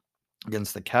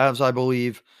against the Cavs, I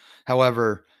believe.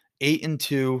 However,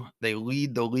 8-2, they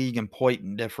lead the league in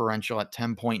point differential at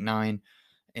 10.9,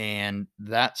 and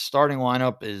that starting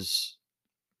lineup is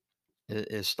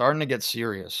starting to get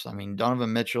serious. I mean,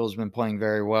 Donovan Mitchell has been playing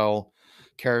very well.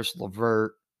 Karis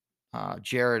LeVert,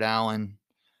 Jared Allen,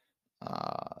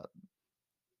 uh,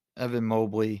 Evan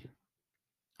Mobley,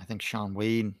 I think Sean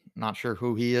Wade. Not sure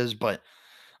who he is, but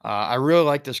I really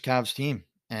like this Cavs team,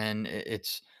 and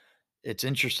it's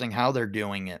interesting how they're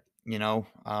doing it.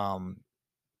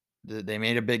 They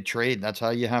made a big trade. That's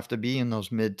how you have to be in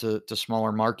those mid to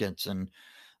smaller markets, and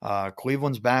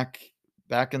Cleveland's back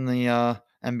in the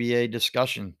NBA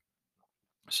discussion.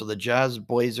 So the Jazz,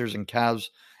 Blazers, and Cavs,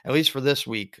 at least for this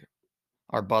week,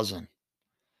 are buzzing.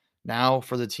 Now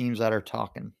for the teams that are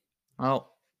talking.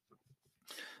 Well,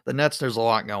 the Nets, there's a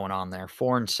lot going on there.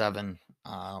 4-7.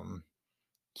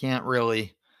 Can't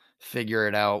really figure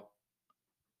it out.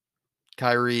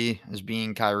 Kyrie is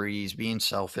being Kyrie. He's being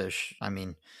selfish. I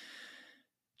mean,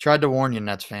 tried to warn you,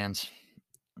 Nets fans.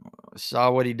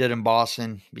 Saw what he did in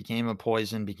Boston. Became a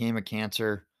poison. Became a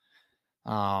cancer.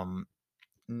 Um,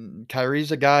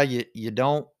 Kyrie's a guy you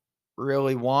don't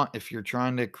really want if you're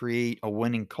trying to create a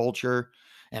winning culture.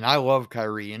 And I love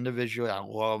Kyrie individually. I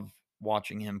love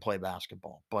watching him play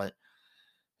basketball. But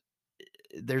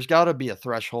there's got to be a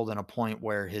threshold and a point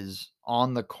where his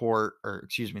on the court, or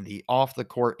excuse me, the off the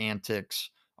court antics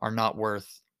are not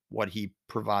worth what he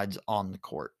provides on the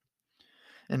court.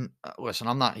 And listen,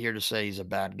 I'm not here to say he's a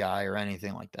bad guy or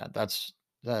anything like that. That's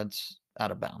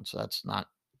out of bounds. That's not.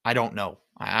 I don't know.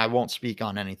 I won't speak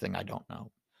on anything I don't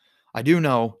know. I do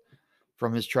know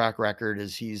from his track record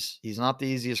is he's not the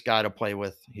easiest guy to play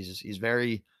with. He's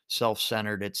very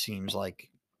self-centered. It seems like,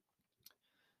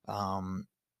 um,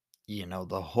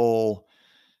 the whole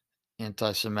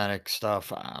anti-Semitic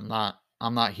stuff. I'm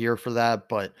not here for that.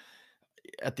 But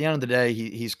at the end of the day,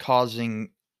 he's causing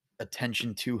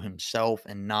attention to himself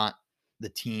and not the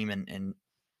team in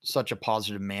such a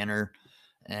positive manner.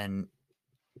 And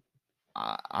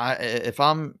if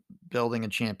I'm building a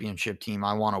championship team,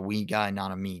 I want a we guy,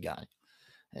 not a me guy.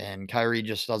 And Kyrie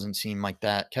just doesn't seem like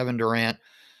that. Kevin Durant,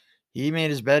 he made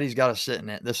his bed. He's got to sit in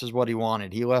it. This is what he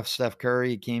wanted. He left Steph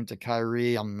Curry. He came to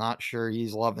Kyrie. I'm not sure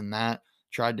he's loving that.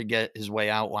 Tried to get his way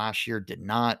out last year, did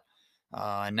not.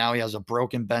 And now he has a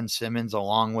broken Ben Simmons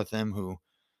along with him, who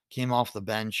came off the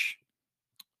bench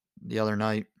the other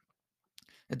night.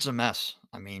 It's a mess.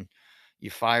 I mean, you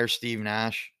fire Steve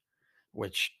Nash,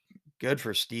 which good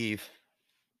for Steve.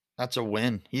 That's a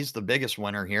win. He's the biggest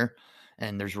winner here.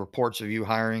 And there's reports of you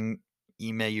hiring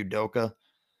Ime Udoka.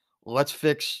 Let's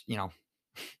fix,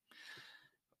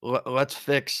 let's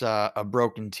fix a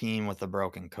broken team with a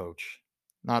broken coach.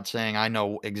 Not saying I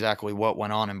know exactly what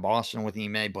went on in Boston with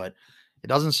Ime, but it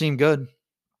doesn't seem good.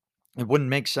 It wouldn't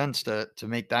make sense to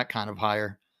make that kind of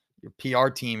hire. Your PR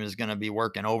team is going to be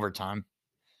working overtime.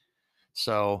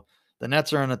 So the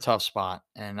Nets are in a tough spot,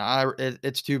 and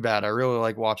it's too bad. I really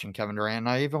like watching Kevin Durant, and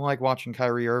I even like watching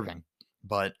Kyrie Irving,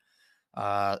 but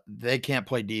they can't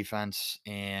play defense,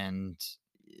 and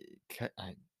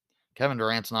Kevin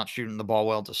Durant's not shooting the ball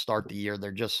well to start the year.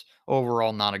 They're just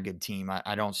overall not a good team.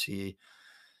 I don't see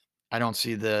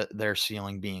their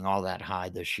ceiling being all that high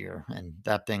this year, and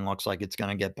that thing looks like it's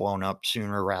going to get blown up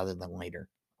sooner rather than later.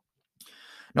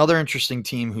 Another interesting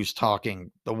team who's talking,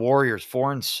 the Warriors,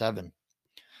 4-7.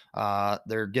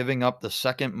 They're giving up the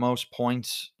second most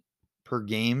points per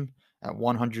game at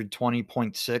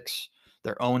 120.6.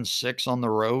 They're 0-6 on the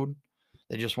road.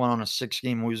 They just went on a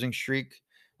 6-game losing streak.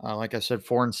 Like I said,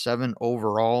 4-7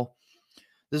 overall.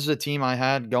 This is a team I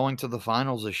had going to the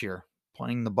finals this year,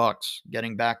 playing the Bucks,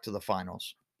 getting back to the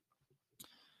finals.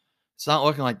 It's not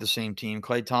looking like the same team.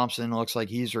 Klay Thompson looks like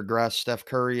he's regressed. Steph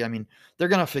Curry, I mean, they're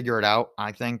going to figure it out,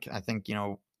 I think.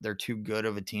 They're too good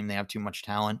of a team. They have too much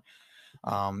talent.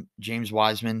 James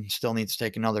Wiseman still needs to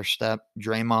take another step.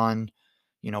 Draymond,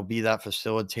 be that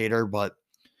facilitator, but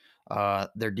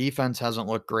their defense hasn't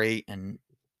looked great, and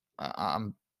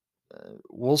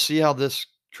we'll see how this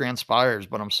transpires,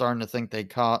 but I'm starting to think they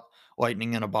caught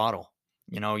lightning in a bottle.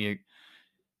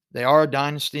 They are a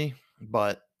dynasty,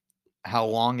 but how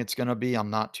long it's going to be, I'm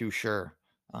not too sure.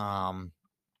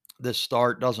 This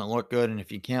start doesn't look good, and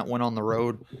if you can't win on the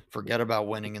road, forget about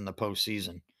winning in the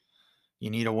postseason. You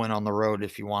need a win on the road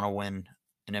if you want to win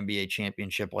an NBA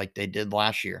championship like they did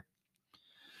last year.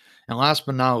 And last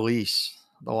but not least,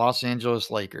 the Los Angeles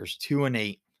Lakers,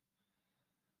 2-8.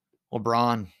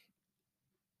 LeBron,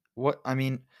 what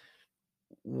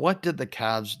did the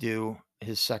Cavs do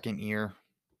his second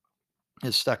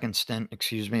stint,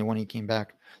 when he came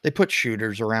back? They put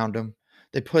shooters around him.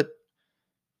 They put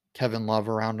Kevin Love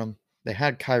around him. They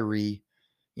had Kyrie.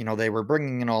 They were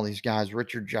bringing in all these guys,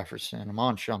 Richard Jefferson,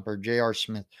 Amon Shumpert, J.R.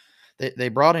 Smith. They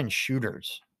brought in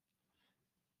shooters.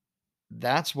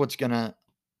 That's what's going to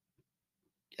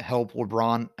help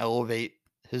LeBron elevate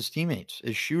his teammates,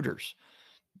 is shooters.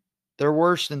 They're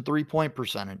worse in three-point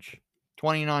percentage,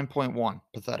 29.1,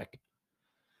 pathetic.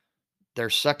 They're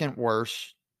second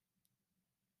worst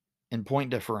in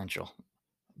point differential,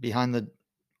 behind the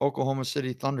Oklahoma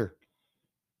City Thunder.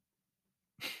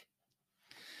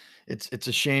 It's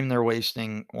a shame they're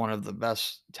wasting one of the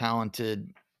best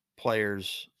talented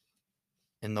players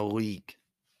in the league,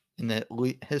 in the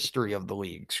history of the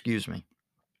league, excuse me.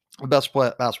 The best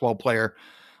basketball player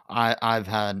I've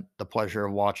had the pleasure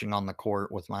of watching on the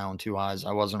court with my own two eyes.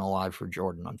 I wasn't alive for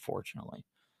Jordan, unfortunately.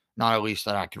 Not at least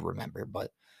that I could remember,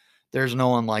 but there's no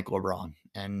one like LeBron.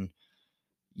 And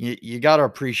you got to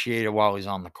appreciate it while he's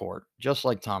on the court, just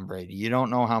like Tom Brady. You don't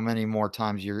know how many more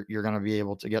times you're going to be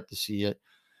able to get to see it.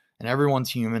 And everyone's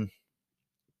human.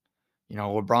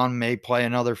 LeBron may play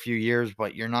another few years,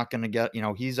 but you're not going to get,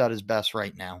 he's at his best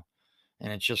right now.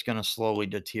 And it's just going to slowly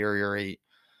deteriorate.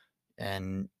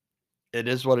 And it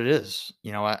is what it is.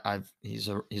 He's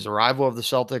a rival of the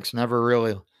Celtics. Never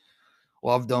really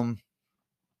loved him.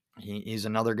 He's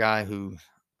another guy who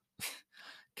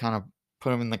kind of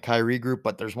put him in the Kyrie group,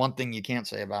 but there's one thing you can't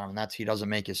say about him, and that's he doesn't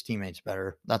make his teammates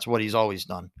better. That's what he's always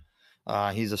done.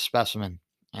 He's a specimen,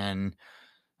 and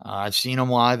I've seen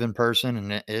him live in person,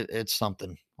 and it's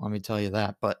something. Let me tell you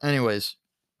that. But anyways,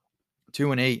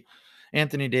 2-8.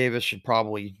 Anthony Davis should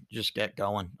probably just get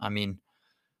going. I mean,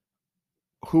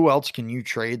 who else can you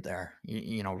trade there?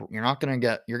 You're going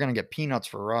to get peanuts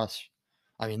for Russ.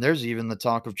 I mean, there's even the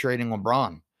talk of trading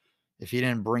LeBron. If he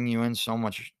didn't bring you in so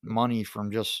much money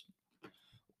from just,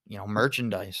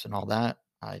 merchandise and all that,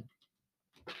 I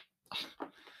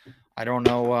don't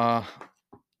know.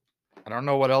 I don't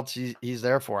know what else he's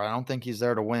there for. I don't think he's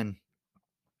there to win.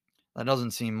 That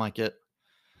doesn't seem like it.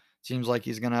 Seems like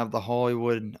he's going to have the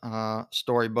Hollywood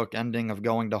storybook ending of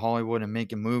going to Hollywood and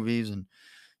making movies, and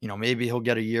maybe he'll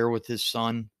get a year with his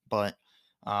son, but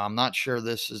I'm not sure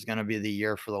this is going to be the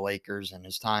year for the Lakers, and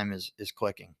his time is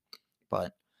clicking.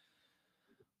 But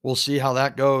we'll see how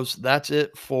that goes. That's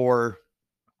it for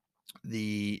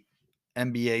the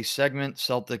NBA segment.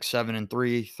 Celtics 7-3,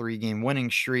 3-game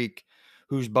winning streak.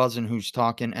 Who's buzzing, who's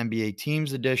talking, NBA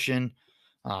teams edition.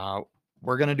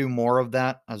 We're going to do more of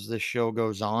that as this show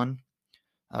goes on.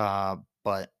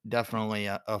 But definitely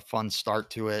a fun start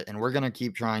to it. And we're going to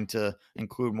keep trying to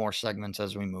include more segments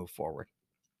as we move forward.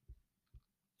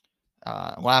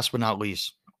 Last but not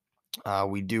least,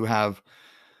 we do have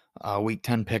Week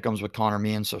 10 pick'ems with Connor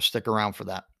Meehan, so stick around for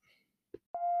that.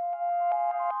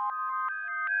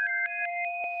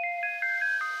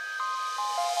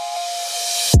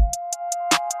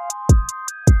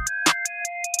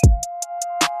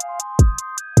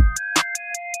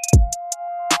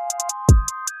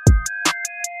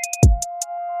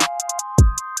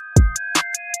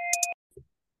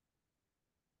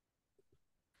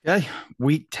 Okay,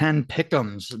 week 10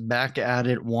 pick'ems back at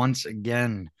it once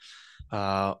again.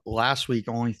 Last week,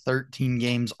 only 13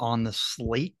 games on the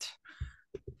slate.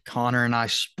 Connor and I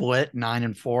split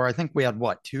 9-4. I think we had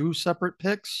what, two separate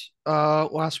picks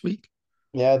last week.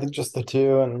 Yeah, I think just the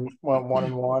two and went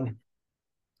 1-1.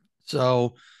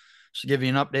 So, just to give you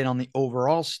an update on the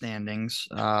overall standings,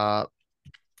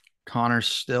 Connor's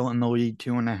still in the lead,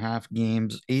 2.5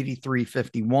 games,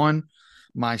 83-51.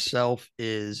 Myself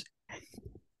is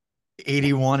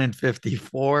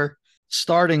 81-54.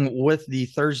 Starting with the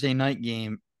Thursday night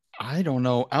game, I don't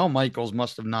know. Al Michaels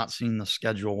must have not seen the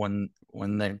schedule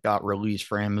when they got released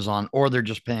for Amazon, or they're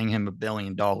just paying him $1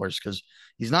 billion because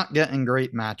he's not getting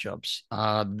great matchups.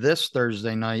 This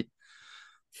Thursday night,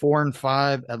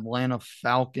 4-5 Atlanta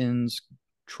Falcons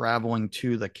traveling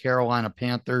to the Carolina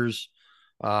Panthers.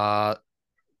 Uh,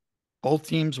 both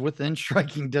teams within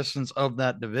striking distance of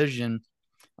that division.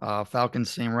 Falcons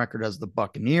same record as the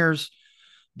Buccaneers.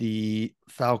 The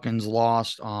Falcons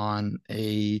lost on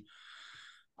a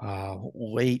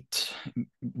late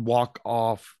walk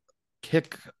off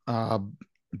kick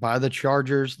by the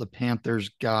Chargers. The Panthers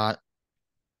got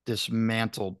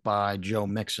dismantled by Joe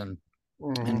Mixon.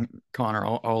 Hmm. And Connor,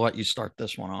 I'll let you start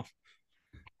this one off.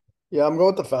 Yeah, I'm going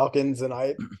with the Falcons, and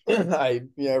I, I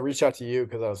reached out to you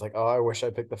because I was like, oh, I wish I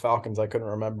picked the Falcons. I couldn't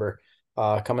remember.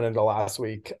 Coming into last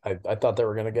week, I thought they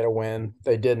were going to get a win.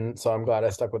 They didn't, so I'm glad I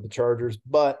stuck with the Chargers.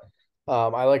 But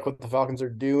I like what the Falcons are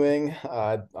doing.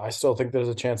 I still think there's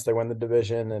a chance they win the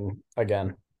division. And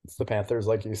again, it's the Panthers,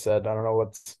 like you said. I don't know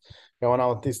what's going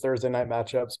on with these Thursday night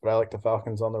matchups, but I like the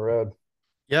Falcons on the road.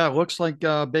 Yeah, it looks like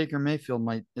Baker Mayfield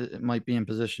might be in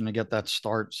position to get that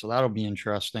start, so that'll be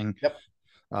interesting. Yep.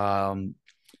 Um,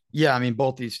 Yeah, I mean,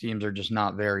 both these teams are just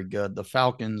not very good. The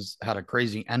Falcons had a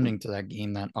crazy ending to that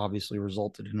game that obviously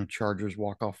resulted in a Chargers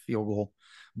walk-off field goal.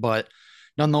 But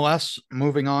nonetheless,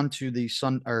 moving on to the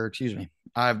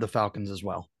I have the Falcons as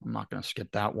well. I'm not going to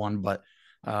skip that one, but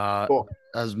uh, Cool.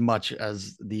 as much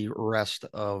as the rest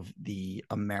of the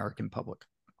American public.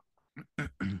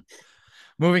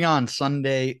 Moving on,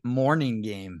 Sunday morning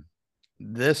game.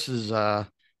 This is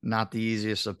not the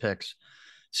easiest of picks.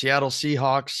 Seattle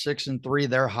Seahawks 6-3.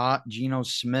 They're hot. Geno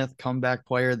Smith, comeback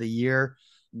player of the year,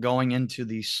 going into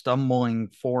the stumbling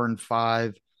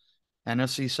 4-5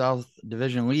 NFC South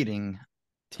division leading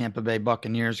Tampa Bay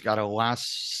Buccaneers. Got a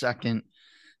last second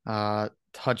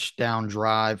touchdown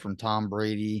drive from Tom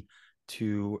Brady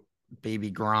to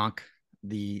baby Gronk,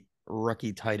 the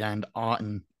rookie tight end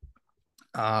Otten.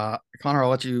 Connor, I'll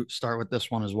let you start with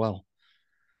this one as well.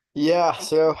 Yeah,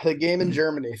 so the game in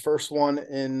Germany, first one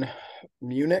in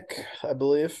Munich, I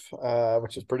believe,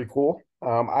 which is pretty cool.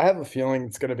 I have a feeling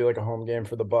it's going to be like a home game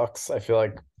for the Bucks. I feel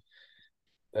like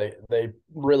they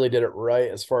really did it right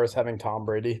as far as having Tom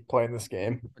Brady playing this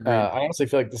game. Agreed. I honestly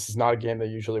feel like this is not a game they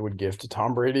usually would give to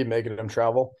Tom Brady, making him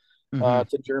travel Mm-hmm.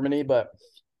 to Germany. But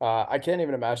I can't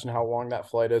even imagine how long that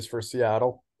flight is for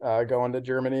Seattle going to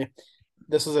Germany.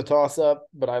 This is a toss up,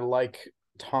 but I like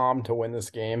Tom to win this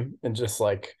game in just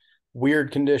like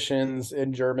weird conditions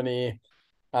in Germany.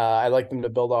 I like them to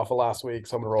build off of last week,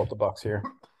 so I'm gonna roll with the Bucks here.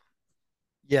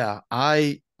 Yeah,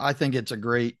 I think it's a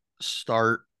great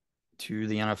start to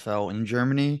the NFL in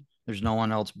Germany. There's no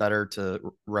one else better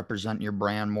to represent your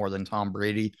brand more than Tom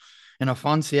Brady and a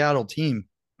fun Seattle team.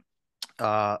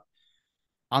 Uh,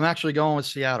 I'm actually going with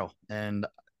Seattle, and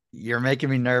you're making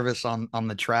me nervous on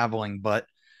the traveling, but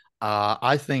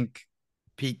I think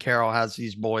Pete Carroll has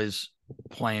these boys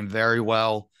playing very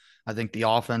well. I think the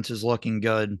offense is looking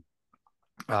good.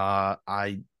 Uh,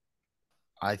 I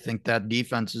I think that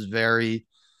defense is very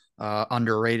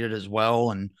underrated as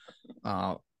well, and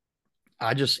uh,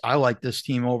 I like this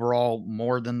team overall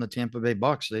more than the Tampa Bay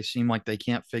Bucks. They seem like they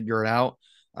can't figure it out.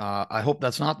 I hope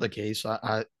that's not the case.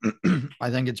 I I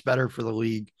think it's better for the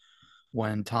league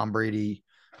when Tom Brady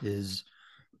is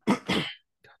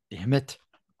damn it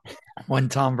when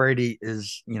Tom Brady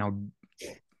is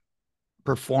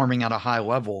performing at a high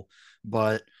level.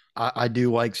 But I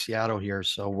do like Seattle here,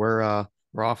 so we're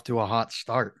off to a hot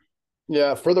start.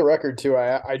 Yeah, for the record too,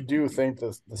 I do think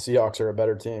the Seahawks are a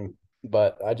better team,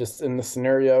 but I just in the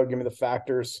scenario, give me the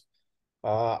factors.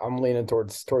 I'm leaning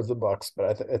towards the Bucks,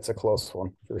 but it's a close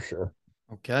one for sure.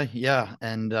 Okay, yeah,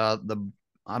 and the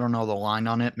I don't know the line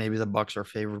on it. Maybe the Bucks are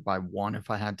favored by one if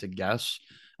I had to guess.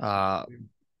 Uh,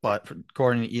 but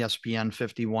according to ESPN,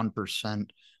 51%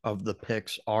 of the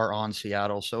picks are on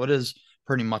Seattle, so it is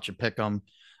pretty much a pick 'em.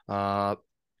 Uh,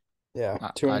 Yeah,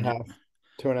 I, two and a I half,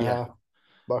 two and a yeah, half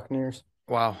Buccaneers.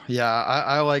 wow, yeah,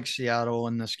 I like Seattle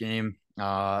in this game.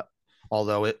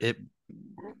 Although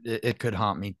it could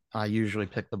haunt me. I usually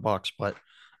pick the Bucks, but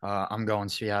I'm going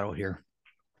Seattle here.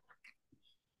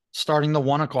 starting the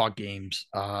 1 o'clock games,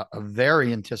 a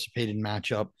very anticipated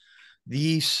matchup.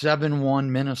 The 7-1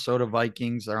 Minnesota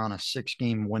Vikings, they're on a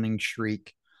 6-game winning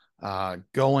streak,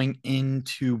 going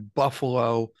into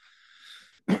Buffalo.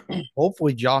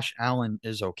 Hopefully, Josh Allen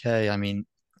is okay. I mean,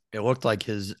 it looked like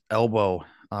his elbow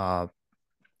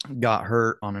got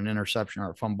hurt on an interception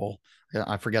or a fumble.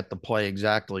 I forget the play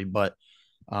exactly, but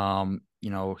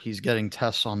he's getting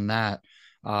tests on that.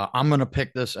 I'm going to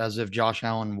pick this as if Josh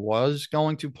Allen was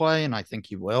going to play, and I think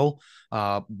he will.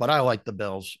 But I like the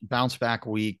Bills. Bounce back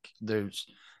week. There's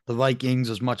the Vikings,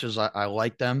 as much as I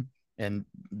like them, and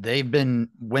they've been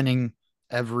winning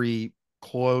every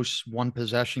close one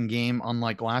possession game,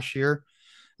 unlike last year.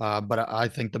 But I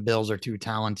think the Bills are too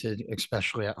talented,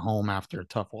 especially at home after a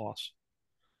tough loss.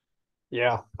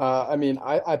 Yeah. I mean,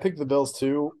 I picked the Bills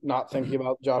too, not thinking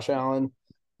about Josh Allen.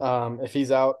 If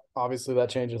he's out, obviously that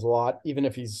changes a lot. Even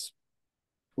if he's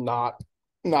not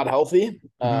not healthy,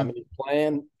 Mm-hmm. and he's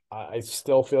playing, I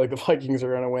still feel like the Vikings are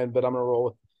going to win, but I'm going to roll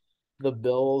with the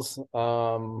Bills.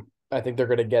 I think they're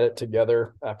going to get it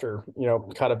together after,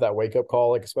 kind of that wake up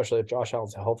call, like especially if Josh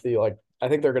Allen's healthy. Like I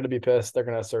think they're going to be pissed. They're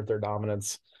going to assert their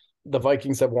dominance. The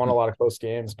Vikings have won a lot of close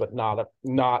games, but not.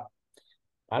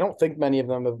 I don't think many of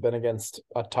them have been against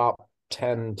a top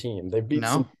 10 team. They've beat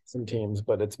No, some teams,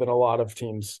 but it's been a lot of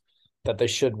teams that they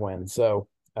should win. So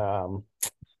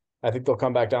I think they'll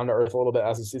come back down to earth a little bit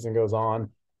as the season goes on.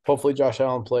 Hopefully, Josh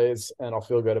Allen plays, and I'll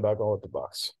feel good about going with the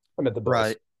Bucks. I'm at the Bills.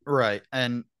 right, right.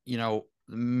 And,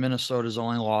 Minnesota's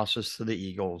only losses to the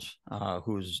Eagles,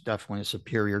 who's definitely a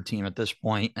superior team at this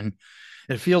point. And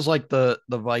it feels like the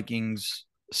Vikings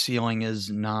ceiling is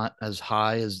not as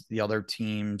high as the other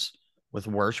teams with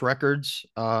worse records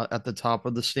at the top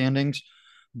of the standings.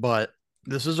 But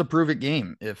this is a prove it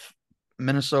game. If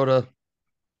Minnesota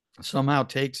somehow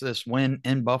takes this win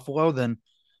in Buffalo, then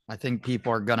I think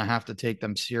people are going to have to take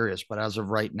them serious. But as of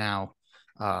right now,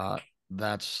 uh,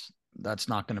 that's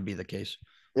not going to be the case.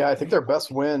 Yeah, I think their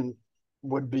best win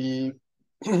would be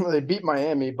they beat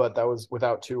Miami, but that was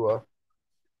without Tua.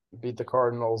 Beat the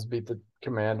Cardinals, beat the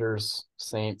Commanders,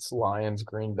 Saints, Lions,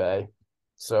 Green Bay.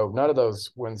 So none of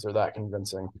those wins are that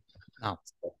convincing. Now,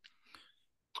 Go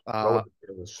uh, with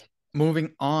the Steelers.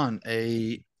 moving on,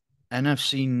 a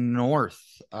NFC North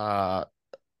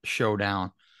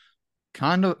showdown.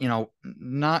 Kind of,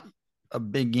 not a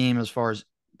big game as far as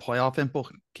playoff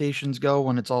implications go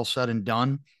when it's all said and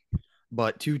done,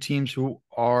 but two teams who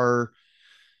are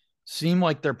seem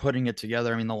like they're putting it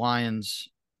together. I mean, the Lions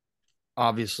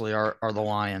obviously are the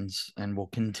Lions and will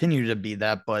continue to be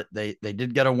that, but they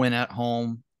did get a win at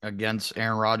home against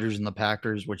Aaron Rodgers and the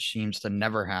Packers, which seems to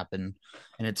never happen.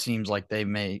 And it seems like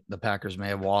the Packers may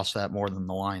have lost that more than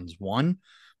the Lions won.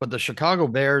 But the Chicago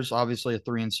Bears, obviously a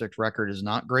 3-6 record is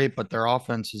not great, but their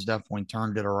offense has definitely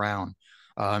turned it around.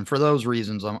 And for those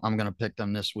reasons, I'm going to pick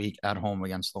them this week at home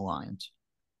against the Lions.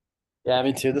 Yeah,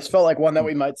 me too. This felt like one that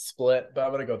we might split, but I'm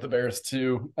going to go with the Bears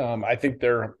too. I think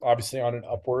they're obviously on an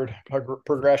upward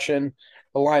progression.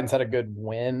 The Lions had a good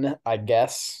win, I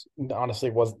guess.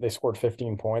 Honestly, wasn't they scored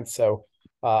 15 points? So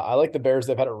I like the Bears.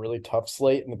 They've had a really tough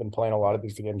slate and they've been playing a lot of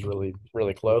these games really,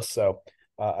 really close. So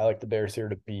I like the Bears here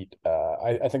to beat.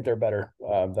 I think they're better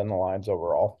than the Lions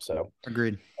overall. So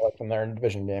Agreed. I like them there in the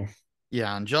division game.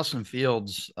 Yeah, and Justin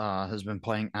Fields has been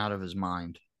playing out of his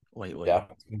mind lately. Yeah,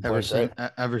 playing great.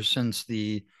 Ever since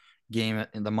the game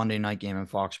in the Monday night game in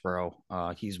Foxborough,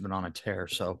 he's been on a tear.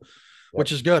 So,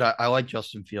 which Yep. is good. I like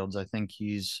Justin Fields. I think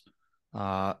he's,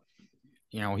 uh,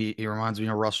 he reminds me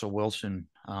of Russell Wilson.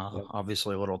 Yep.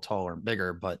 Obviously a little taller and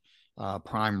bigger, but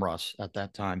prime Russ at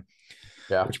that time.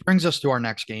 Yeah. Which brings us to our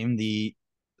next game, the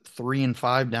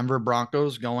 3-5 Denver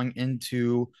Broncos going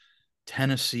into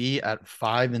Tennessee at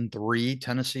 5-3.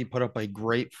 Tennessee put up a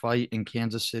great fight in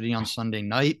Kansas City on Sunday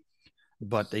night,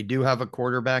 but they do have a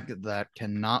quarterback that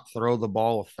cannot throw the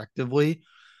ball effectively.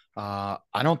 I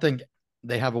don't think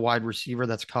they have a wide receiver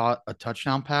that's caught a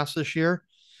touchdown pass this year.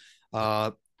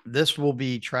 Uh, this will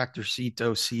be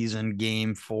Tractorcito season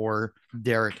game for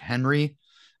Derrick Henry.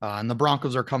 And the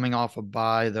Broncos are coming off a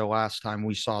bye. The last time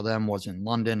we saw them was in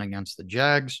London against the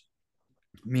Jags.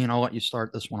 Me and I'll let you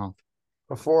start this one off.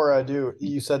 Before I do,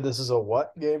 you said this is a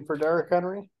what game for Derrick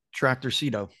Henry?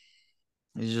 Tractorcito.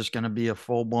 He's just going to be a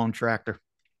full blown tractor,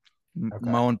 Okay,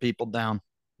 mowing people down,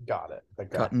 got it.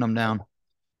 Okay, cutting them down.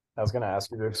 I was going to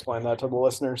ask you to explain that to the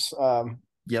listeners.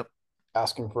 Yep.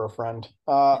 Asking for a friend.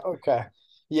 Okay,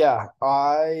 yeah.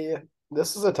 I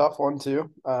This is a tough one too.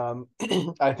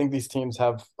 I think these teams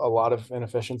have a lot of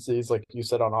inefficiencies, like you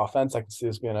said on offense. I can see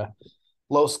this being a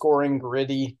low scoring,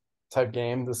 gritty type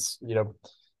game. This,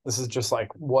 this is just like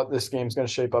what this game's going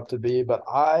to shape up to be. But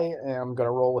I am going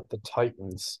to roll with the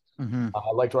Titans. Hmm.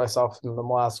 I liked what I saw from them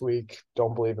last week.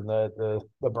 Don't believe in the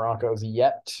Broncos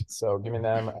yet, so give me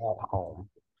them at home.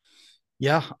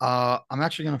 Yeah, I'm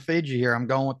actually going to fade you here. I'm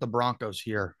going with the Broncos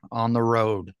here on the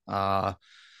road. I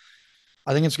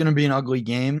think it's going to be an ugly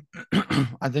game.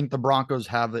 I think the Broncos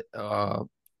have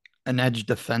an edge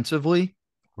defensively,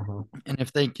 Mhm. and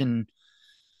if they can,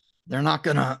 they're not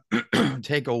going to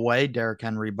take away Derrick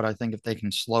Henry, but I think if they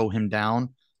can slow him down,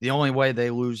 the only way they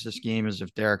lose this game is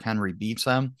if Derrick Henry beats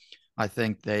them. I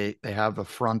think they have a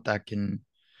front that can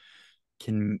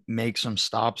make some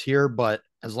stops here, but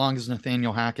as long as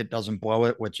Nathaniel Hackett doesn't blow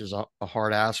it, which is a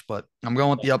hard ass, but I'm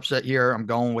going with the upset here. I'm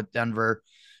going with Denver.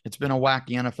 It's been a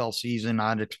wacky NFL season.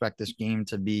 I'd expect this game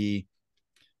to be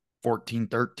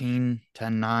 14-13,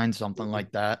 10-9, something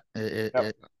like that.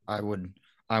 Yep. I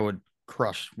would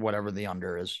crush whatever the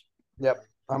under is. Yep.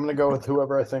 I'm gonna go with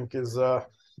whoever I think is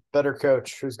better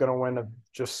coach who's gonna win a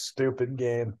just stupid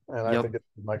game. And I Yep. think it's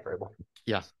Mike Vrabel.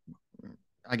 Yeah,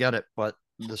 I get it, but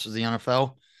this is the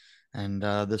NFL and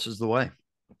this is the way.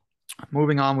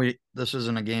 Moving on, we this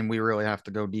isn't a game we really have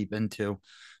to go deep into,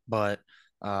 but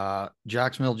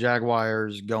Jacksonville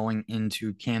Jaguars going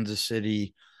into Kansas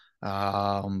City.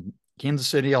 Kansas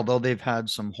City, although they've had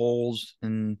some holes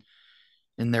in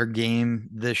their game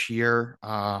this year,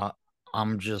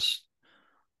 I'm just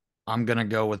I'm gonna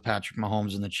go with Patrick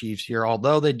Mahomes and the Chiefs here.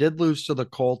 Although they did lose to the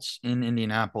Colts in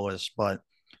Indianapolis, but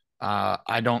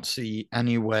I don't see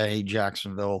any way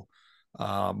Jacksonville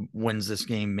wins this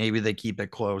game. Maybe they keep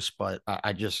it close, but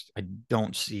I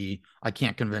don't see. I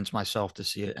can't convince myself to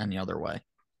see it any other way.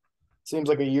 Seems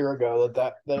like a year ago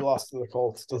that they lost to the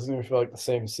Colts. Doesn't even feel like the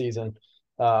same season.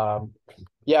 Um,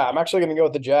 yeah, I'm actually gonna go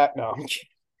with the Jack. No,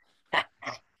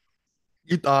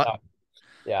 You thought,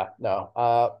 yeah, no.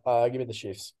 Give me the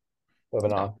Chiefs.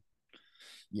 Moving yeah, on.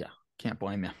 yeah, can't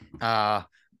blame you.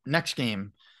 Next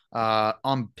game.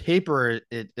 On paper,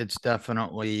 it's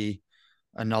definitely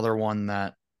another one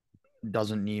that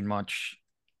doesn't need much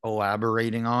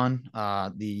elaborating on.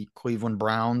 The Cleveland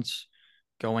Browns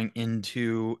going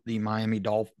into the Miami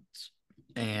Dolphins,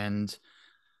 and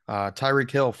Tyreek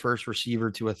Hill, first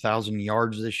receiver to 1,000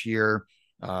 yards this year.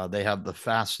 They have the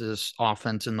fastest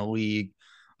offense in the league.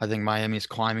 I think Miami is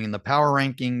climbing in the power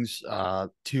rankings.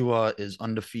 Tua is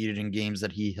undefeated in games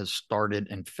that he has started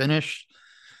and finished.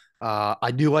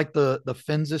 I do like the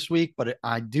Fins this week, but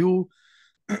I do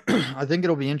I think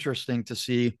it'll be interesting to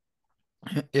see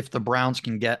if the Browns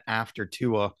can get after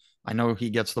Tua. I know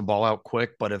he gets the ball out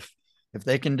quick, but if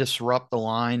they can disrupt the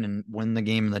line and win the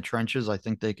game in the trenches, I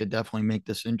think they could definitely make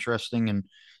this interesting and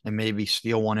maybe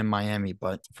steal one in Miami.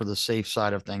 But for the safe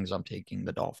side of things, I'm taking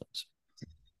the Dolphins.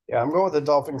 Yeah, I'm going with the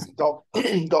Dolphins.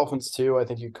 Dolphins too. I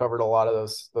think you covered a lot of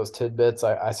those tidbits.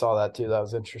 I saw that too. That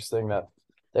was interesting that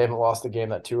they haven't lost a game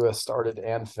that Tua started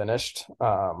and finished.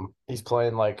 He's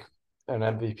playing like an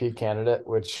MVP candidate,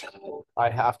 which I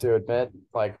have to admit,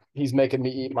 like he's making me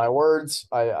eat my words.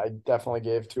 I definitely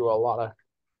gave Tua a lot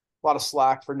of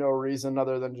slack for no reason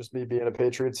other than just me being a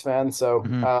Patriots fan. So,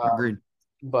 Agreed.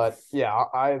 but yeah,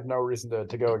 I have no reason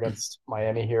to go against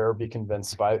Miami here or be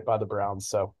convinced by the Browns.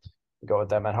 So go with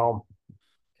them at home.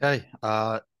 Okay.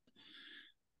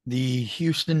 The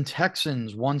Houston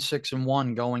Texans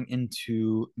 1-6-1 going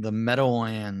into the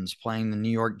Meadowlands, playing the New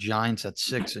York Giants at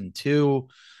 6-2.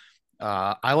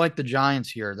 I like the Giants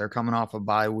here. They're coming off a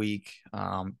bye week,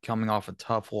 coming off a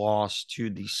tough loss to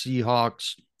the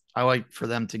Seahawks. I like for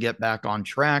them to get back on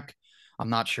track. I'm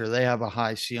not sure they have a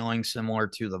high ceiling similar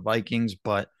to the Vikings,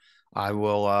 but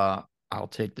I'll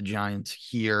take the Giants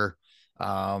here.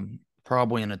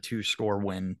 Probably in a 2-score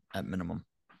win at minimum.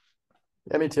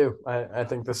 Yeah, me too. I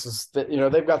think this is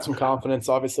they've got some confidence.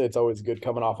 Obviously, it's always good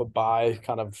coming off a bye.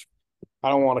 Kind of, I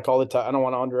don't want to call it. I don't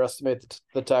want to underestimate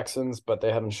the Texans, but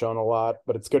they haven't shown a lot.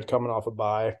 But it's good coming off a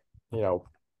bye, you know,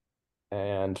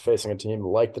 and facing a team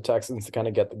like the Texans to kind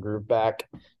of get the groove back,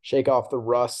 shake off the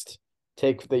rust,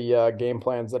 take the game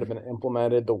plans that have been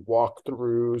implemented, the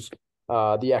walkthroughs,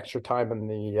 the extra time in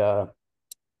the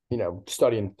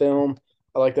studying film.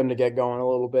 I like them to get going a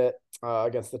little bit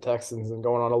against the Texans and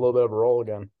going on a little bit of a roll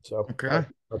again. So Okay.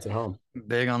 that's at home.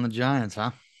 Big on the Giants,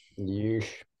 huh? Yeesh.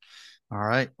 All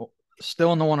right. Well,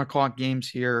 still in the 1 o'clock games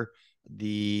here.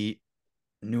 The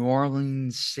New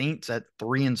Orleans Saints at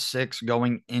 3-6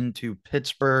 going into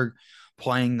Pittsburgh,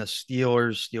 playing the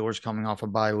Steelers. Steelers coming off a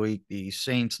bye week. The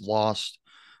Saints lost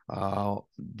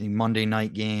the Monday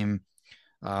night game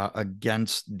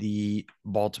against the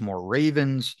Baltimore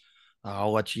Ravens.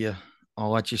 I'll let you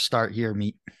start here,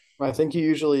 meet. I think you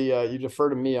usually you defer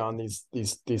to me on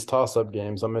these toss up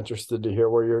games. I'm interested to hear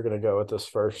where you're going to go with this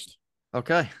first.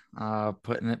 Okay,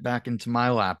 putting it back into my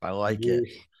lap. I like it.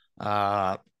 Yeesh.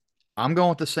 Uh, I'm going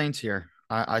with the Saints here.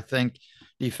 I think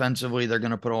defensively they're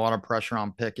going to put a lot of pressure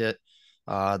on Pickett.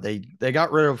 They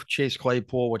got rid of Chase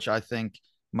Claypool, which I think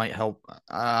might help.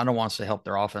 I don't want to say help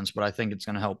their offense, but I think it's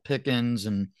going to help Pickens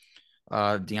and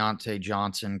Deontay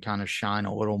Johnson kind of shine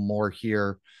a little more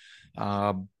here.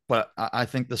 Uh, but I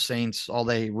think the Saints, all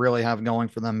they really have going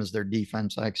for them is their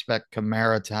defense. I expect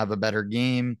Kamara to have a better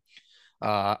game.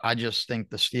 I just think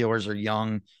the Steelers are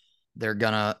young. They're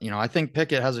gonna, I think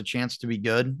Pickett has a chance to be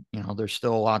good. There's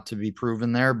still a lot to be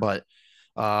proven there, but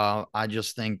I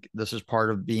just think this is part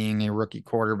of being a rookie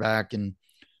quarterback and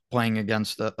playing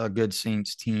against a good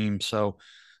Saints team. So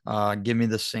give me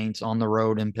the Saints on the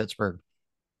road in Pittsburgh.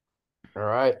 All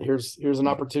right, here's an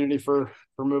opportunity for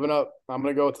moving up. I'm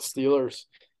going to go with the Steelers.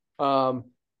 Um,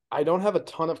 I don't have a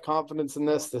ton of confidence in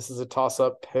this. This is a toss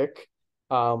up pick,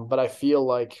 but I feel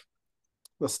like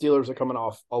the Steelers are coming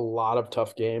off a lot of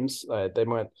tough games. They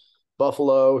went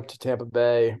Buffalo to Tampa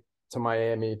Bay to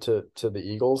Miami to the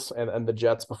Eagles and the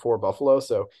Jets before Buffalo.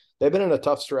 So they've been in a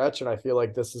tough stretch, and I feel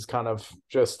like this is kind of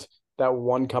just that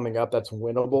one coming up that's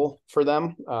winnable for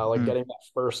them, like Mm. getting that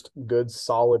first good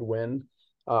solid win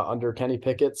under Kenny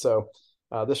Pickett. So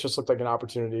this just looked like an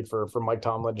opportunity for Mike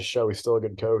Tomlin to show he's still a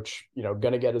good coach.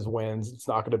 Going to get his wins. It's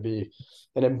not going to be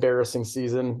an embarrassing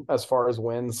season as far as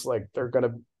wins. Like they're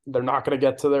not going to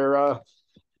get to their.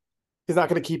 He's not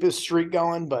going to keep his streak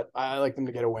going, but I like them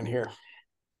to get a win here.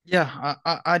 Yeah,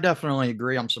 I definitely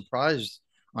agree. I'm surprised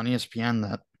on ESPN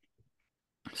that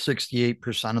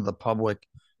 68% of the public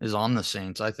is on the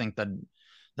Saints. I think that'd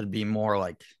be more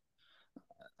like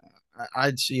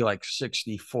I'd see like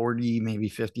 60-40, maybe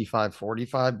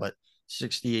 55-45, but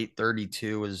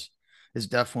 68-32 is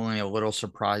definitely a little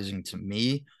surprising to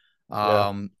me.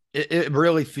 Yeah. It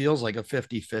really feels like a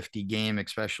 50-50 game,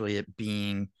 especially it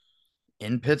being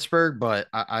in Pittsburgh, but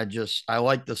I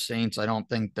like the Saints. I don't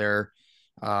think they're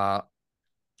uh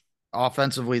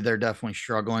offensively they're definitely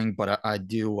struggling, but I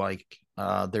do like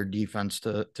their defense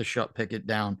to shut Pickett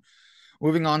down.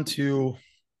 Moving on to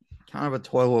kind of a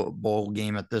toilet bowl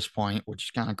game at this point, which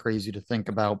is kind of crazy to think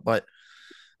about. But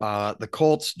the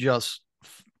Colts just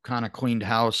kind of cleaned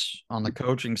house on the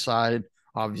coaching side.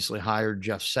 Obviously, hired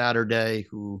Jeff Saturday,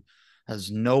 who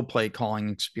has no play calling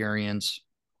experience.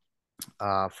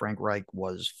 Frank Reich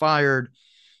was fired.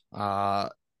 Uh,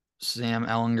 Sam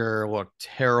Ellinger looked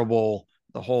terrible.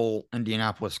 The whole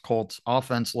Indianapolis Colts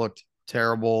offense looked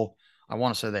terrible. I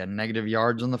want to say they had negative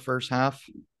yards in the first half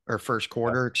or first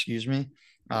quarter, excuse me,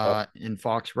 in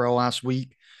Foxborough last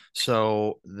week.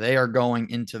 So they are going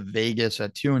into Vegas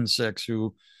at 2-6,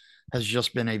 who has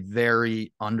just been a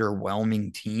very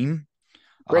underwhelming team.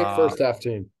 Great Uh, first half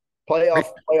team.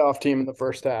 Playoff team in the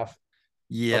first half.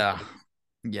 yeah,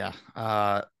 yeah.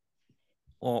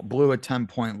 Well, blew a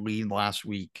 10-point lead last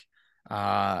week.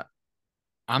 Uh,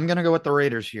 I'm going to go with the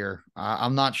Raiders here.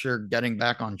 I'm not sure getting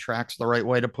back on track's the right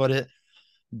way to put it,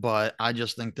 but I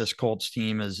just think this Colts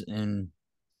team is in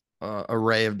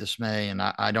array of dismay, and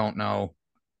I don't know.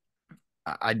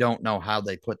 I don't know how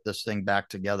they put this thing back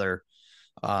together.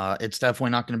 It's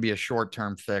definitely not going to be a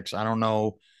short-term fix. I don't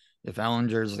know if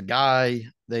Ellinger's the guy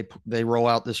they roll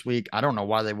out this week. I don't know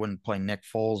why they wouldn't play Nick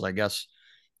Foles. I guess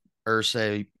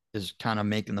Ursay is kind of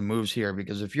making the moves here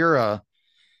because if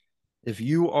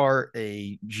you are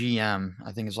a GM,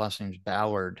 I think his last name is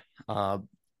Ballard.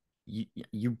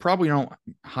 You probably don't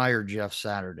hire Jeff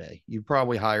Saturday. You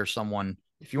probably hire someone.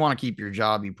 If you want to keep your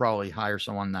job, you probably hire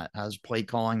someone that has play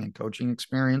calling and coaching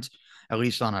experience, at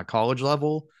least on a college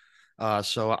level.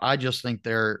 So I just think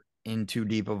they're in too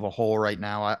deep of a hole right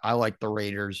now. I like the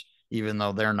Raiders, even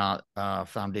though they're not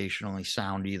foundationally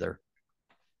sound either.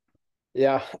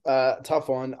 Yeah, tough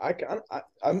one.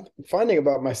 I'm finding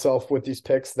about myself with these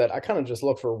picks that I kind of just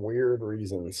look for weird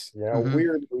reasons, Mm-hmm.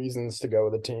 weird reasons to go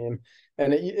with the team,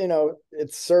 and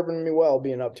it's serving me well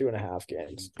being up 2.5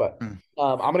 games. But Mm.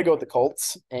 I'm gonna go with the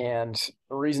Colts, and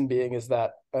the reason being is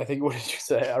that I think what did you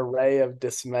say? Array of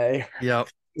dismay. Yep,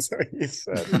 Is what you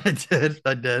said. I did.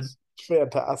 I did.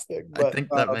 Fantastic, I but think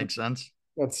that makes sense.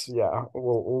 that's yeah,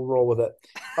 we'll roll with it.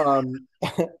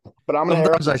 But I'm gonna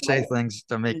err on Sometimes the I say side. things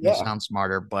to make me Yeah, sound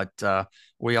smarter, but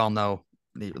we all know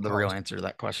the real college. answer to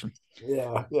that question.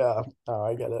 Yeah. Oh,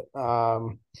 I get it.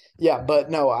 Yeah, but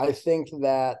no, I think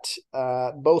that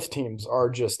both teams are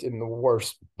just in the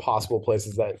worst possible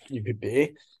places that you could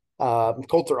be.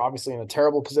 Colts are obviously in a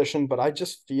terrible position, but I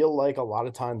just feel like a lot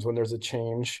of times when there's a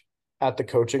change at the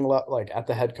coaching level, like at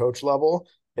the head coach level,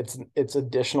 it's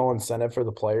additional incentive for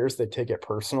the players. They take it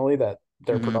personally that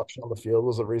their Mhm. production on the field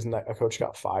was the reason that a coach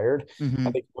got fired. I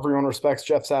Mhm. think everyone respects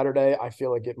Jeff Saturday. I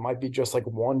feel like it might be just like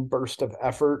one burst of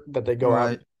effort that they go out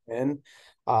Right. and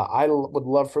win. Would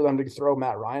love for them to throw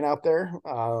Matt Ryan out there.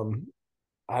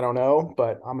 I don't know,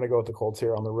 but I'm going to go with the Colts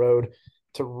here on the road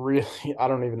to really. I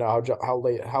don't even know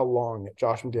how long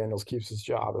Josh McDaniels keeps his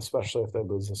job, especially if they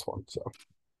lose this one. So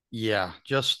Yeah,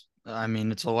 just I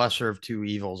mean, it's a lesser of two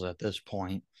evils at this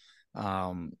point.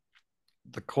 Um,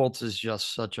 the Colts is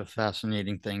just such a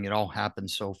fascinating thing. It all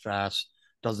happens so fast.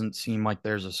 Doesn't seem like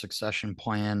there's a succession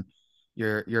plan.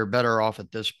 You're better off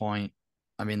at this point.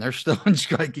 I mean, they're still in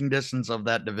striking distance of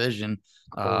that division,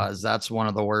 as that's one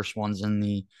of the worst ones in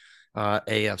the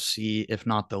AFC, if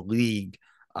not the league.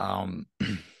 Um,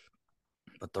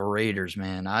 but the Raiders,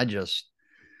 man,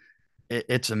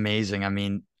 it's amazing. I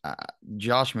mean,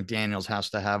 Josh McDaniels has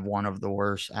to have one of the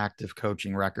worst active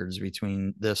coaching records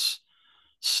between this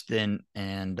stint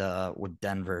and with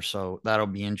Denver. So that'll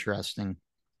be interesting.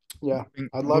 yeah, Moving,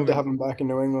 I'd love to moving have him back in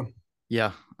New England.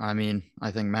 yeah, I mean,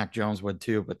 I think Mac Jones would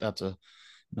too, but that's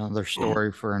another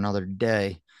story for another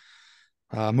day.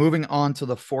 Moving on to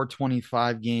the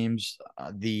 425 games,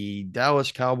 the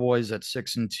Dallas Cowboys at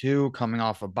 6-2, coming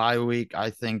off a bye week. I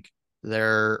think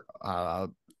they're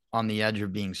on the edge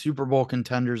of being Super Bowl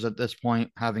contenders at this point,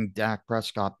 having Dak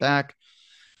Prescott back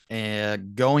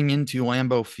and going into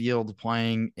Lambeau Field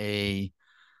playing a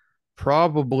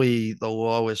probably the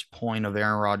lowest point of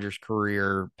Aaron Rodgers'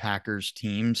 career Packers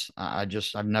teams. I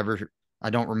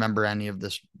don't remember any of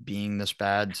this being this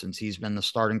bad since he's been the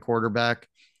starting quarterback.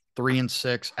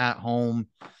 3-6 at home.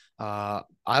 I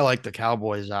like the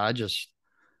Cowboys.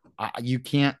 You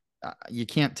can't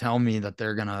tell me that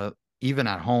they're gonna even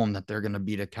at home that they're gonna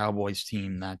beat a Cowboys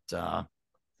team that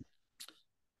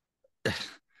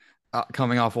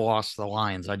coming off a loss to the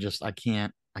Lions. I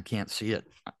can't see it.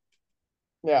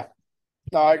 Yeah,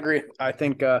 no, I agree. I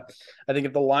think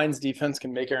if the Lions defense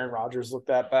can make Aaron Rodgers look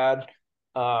that bad,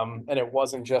 and it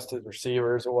wasn't just his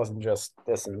receivers, it wasn't just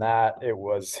this and that, it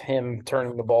was him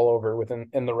turning the ball over within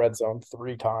in the red zone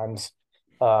 3 times,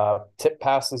 tip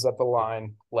passes at the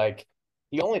line. Like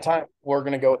the only time we're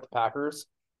gonna go with the Packers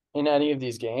in any of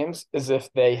these games is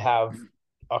if they have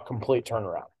a complete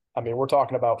turnaround. I mean, we're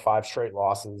talking about 5 straight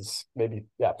losses, maybe,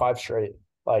 yeah, 5 straight.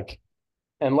 Like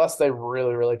unless they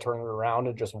really, really turn it around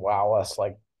and just wow us,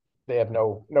 like they have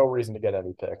no reason to get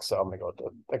any picks. So I'm gonna go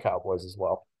with the Cowboys as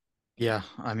well. Yeah,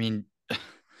 I mean,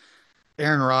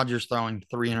 Aaron Rodgers throwing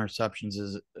 3 interceptions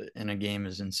is in a game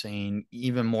is insane.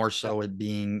 Even more so it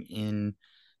being in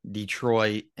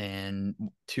Detroit and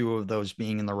two of those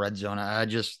being in the red zone.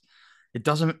 It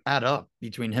doesn't add up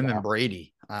between him and No.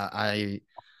 Brady. Uh,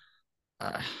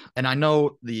 and I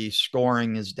know the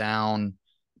scoring is down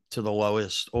to the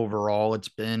lowest overall it's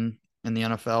been in the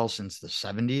NFL since the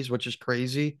 70s, which is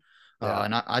crazy. Yeah.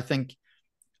 And I think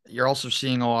you're also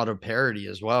seeing a lot of parity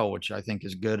as well, which I think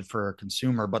is good for a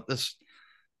consumer. But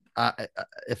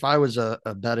if I was a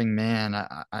betting man,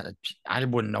 I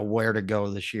wouldn't know where to go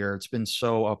this year. It's been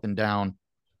so up and down.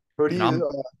 Who do You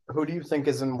know, you think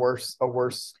is in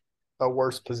a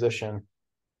worse position?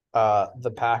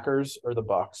 The Packers or the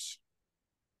Bucks?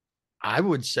 I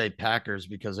would say Packers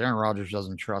because Aaron Rodgers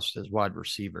doesn't trust his wide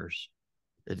receivers.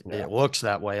 Yeah. It looks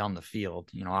that way on the field.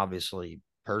 You know, obviously,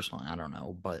 personally, I don't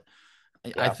know, but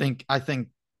Yeah. I think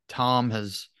Tom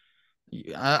has.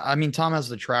 I mean, Tom has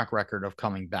the track record of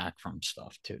coming back from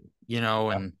stuff too. You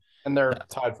know, Yeah. and And they're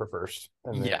tied for first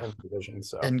yeah, in the division,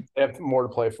 so and they have more to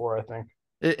play for, I think.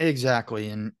 exactly,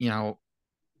 and you know,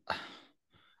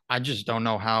 I just don't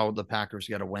know how the Packers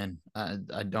get a win.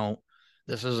 I don't.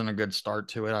 This isn't a good start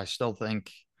to it. I still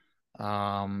think.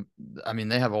 Um, I mean,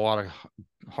 they have a lot of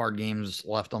hard games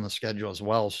left on the schedule as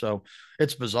well. So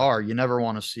it's bizarre. You never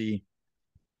want to see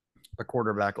a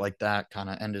quarterback like that kind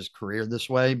of end his career this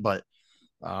way, but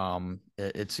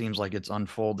it seems like it's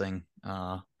unfolding.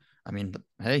 I mean,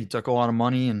 hey, he took a lot of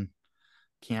money and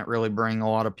can't really bring a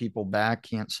lot of people back.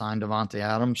 Can't sign Devontae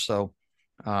Adams, so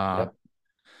uh, Yep.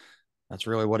 that's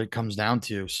really what it comes down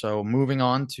to. So moving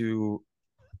on to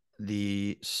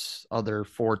the other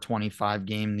 425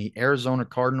 game, the Arizona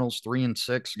Cardinals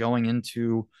 3-6 going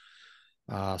into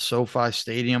SoFi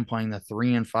Stadium playing the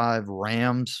 3-5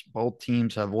 Rams. Both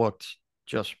teams have looked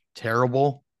just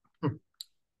terrible.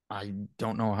 I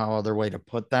don't know how other way to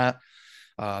put that.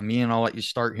 Me and I'll let you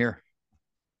start here.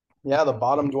 Yeah, the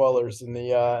bottom dwellers in the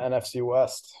NFC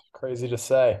West. Crazy to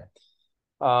say.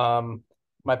 Um,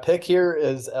 my pick here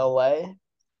is LA.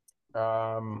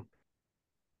 Um,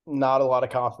 Not a lot of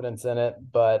confidence in it,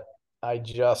 but I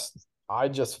just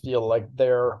feel like they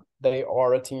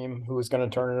are a team who is going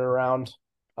to turn it around.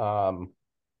 Um,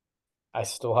 I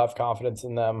still have confidence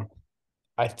in them.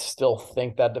 I still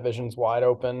think that division's wide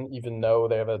open, even though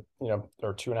they have a,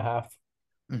 they're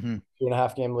Hmm.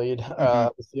 2.5 game lead. Hmm.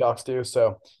 The Seahawks do.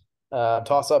 So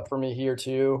toss up for me here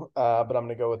too. But I'm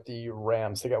gonna go with the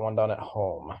Rams to get one done at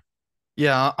home.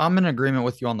 Yeah, I'm in agreement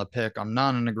with you on the pick. I'm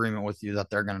not in agreement with you that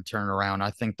they're going to turn around. I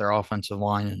think their offensive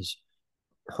line is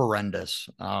horrendous.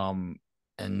 And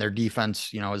their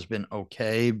defense, has been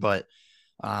okay, but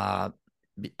uh,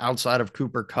 outside of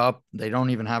Cooper Kupp, they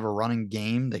don't even have a running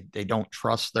game. They don't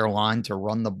trust their line to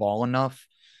run the ball enough.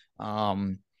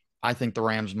 Um, I think the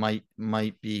Rams might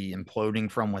be imploding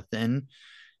from within,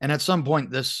 and at some point,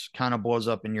 this kind of blows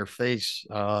up in your face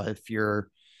if you're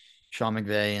Sean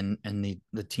McVay and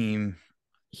the team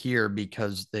here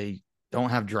because they don't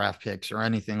have draft picks or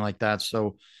anything like that.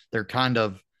 So they're kind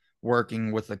of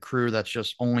working with a crew that's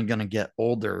just only going to get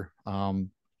older.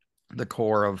 The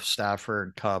core of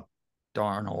Stafford, Cup,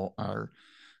 Darnold, or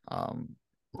um,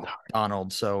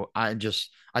 Donald. So I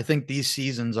think these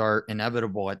seasons are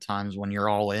inevitable at times when you're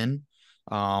all in.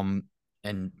 And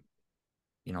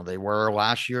they were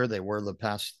last year, they were the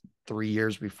past 3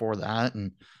 years before that,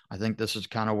 and I think this is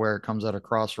kind of where it comes at a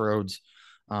crossroads.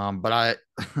 But I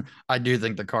I do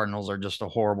think the Cardinals are just a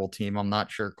horrible team. I'm not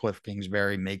sure Cliff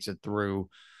Kingsbury makes it through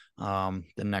the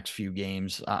next few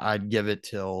games. I'd give it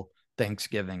till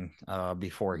Thanksgiving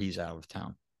before he's out of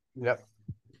town. Yep.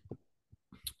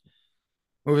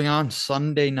 Moving on,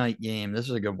 Sunday night game. This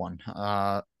is a good one.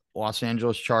 Los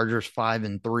Angeles Chargers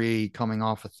 5-3, coming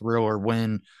off a thriller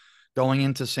win, going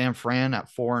into San Fran at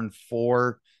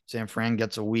 4-4. San Fran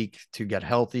gets a week to get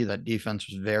healthy. That defense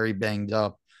was very banged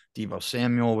up. Deebo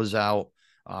Samuel was out.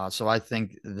 So I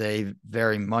think they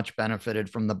very much benefited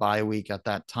from the bye week at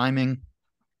that timing.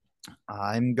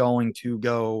 I'm going to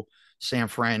go San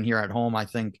Fran here at home. I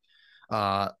think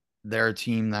uh, they're a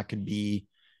team that could be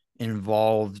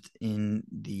involved in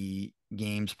the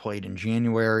games played in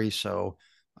January. So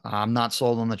I'm not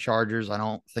sold on the Chargers. I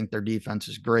don't think their defense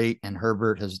is great, and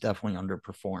Herbert has definitely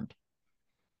underperformed.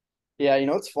 Yeah,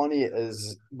 what's funny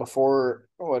is before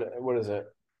what is it?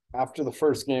 After the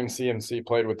first game CMC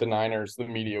played with the Niners, the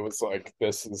media was like,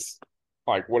 "This is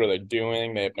like, what are they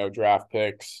doing? They have no draft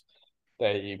picks.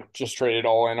 They just traded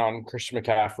all in on Christian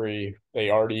McCaffrey.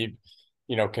 They already,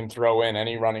 can throw in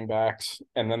any running backs."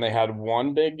 And then they had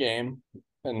one big game,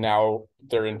 and now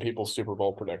they're in people's Super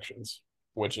Bowl predictions,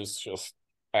 which is just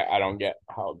I don't get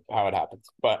how it happens.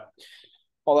 But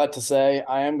all that to say,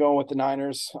 I am going with the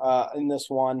Niners in this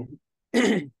one.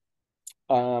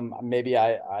 Maybe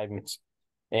I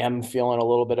am feeling a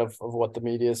little bit of what the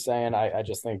media is saying. I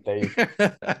just think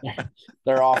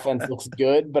their offense looks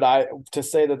good, but to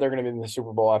say that they're going to be in the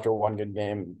Super Bowl after one good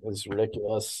game is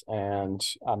ridiculous, and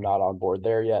I'm not on board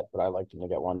there yet. But I like them to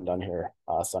get one done here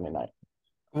Sunday night.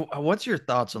 What's your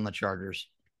thoughts on the Chargers?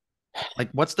 Like,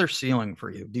 what's their ceiling for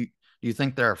you? Do you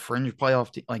think they're a fringe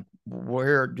playoff team? Like,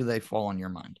 where do they fall in your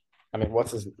mind? I mean,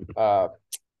 what's his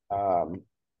um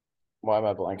why am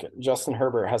I blanking? Justin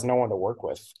Herbert has no one to work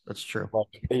with. That's true.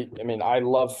 Like, I mean, I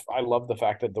love the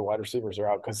fact that the wide receivers are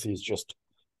out because he's just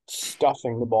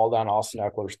stuffing the ball down Austin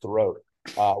Eckler's throat,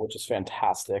 which is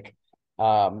fantastic.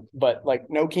 But like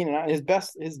no Keenan Allen,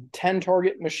 his 10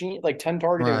 target machine, like 10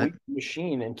 target a Right. week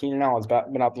machine, and Keenan Allen's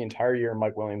been out the entire year, and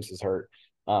Mike Williams is hurt.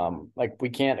 Like we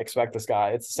can't expect this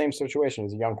guy. It's the same situation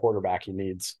as a young quarterback. He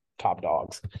needs top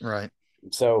dogs. Right.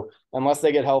 So unless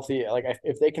they get healthy, like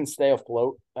if they can stay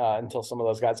afloat until some of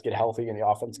those guys get healthy and the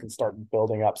offense can start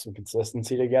building up some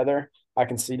consistency together, I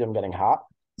can see them getting hot.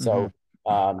 Mm-hmm. So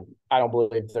I don't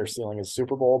believe their ceiling is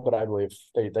Super Bowl, but I believe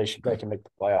they can make the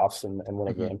playoffs and win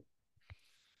a Mm-hmm. game.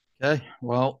 Okay.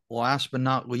 Well, last but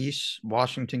not least,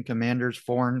 Washington Commanders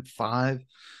 4-5,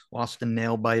 lost a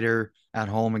nail biter at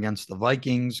home against the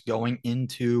Vikings, going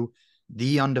into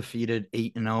the undefeated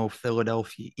 8-0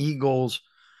 Philadelphia Eagles.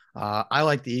 I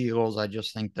like the Eagles. I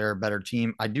just think they're a better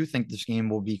team. I do think this game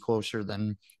will be closer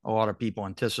than a lot of people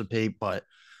anticipate, but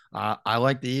I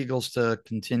like the Eagles to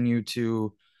continue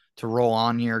to roll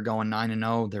on here, going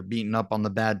 9-0. They're beating up on the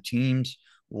bad teams.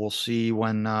 We'll see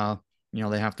when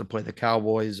they have to play the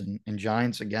Cowboys and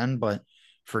Giants again. But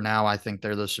for now, I think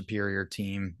they're the superior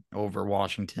team over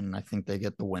Washington. I think they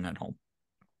get the win at home.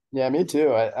 Yeah, me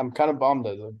too. I'm kind of bummed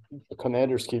that the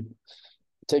Commanders keep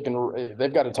taking.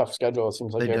 They've got a tough schedule. It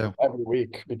seems like They do. every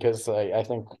week because I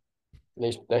think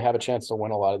they have a chance to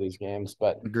win a lot of these games,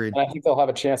 but Agreed. and I think they'll have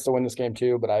a chance to win this game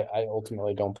too. But I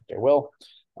ultimately don't think they will.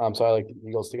 So I like the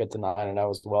Eagles to get to 9-0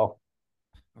 as well.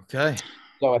 Okay.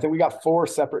 So I think we got four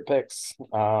separate picks.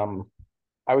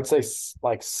 I would say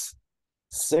like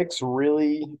six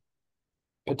really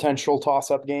potential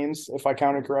toss-up games if I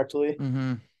counted correctly.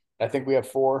 Mm-hmm. I think we have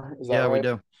four. Is that Yeah, we right?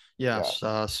 do. Yes,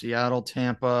 Seattle,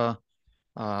 Tampa,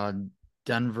 uh,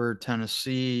 Denver,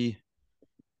 Tennessee,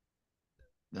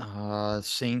 Saints,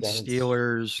 Saints,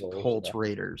 Steelers, Steelers, Colts, yeah.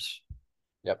 Raiders.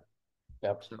 Yep.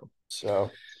 Yep. So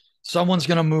So someone's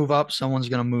gonna move up, someone's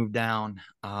gonna move down.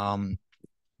 The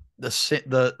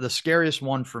scariest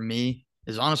one for me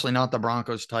is honestly not the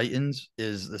Broncos Titans,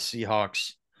 is the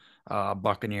Seahawks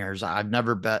Buccaneers. I've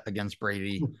never bet against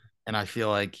Brady, and I feel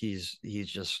like he's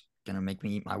just gonna make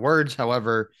me eat my words.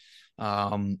 However,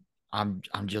 um, I'm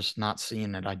just not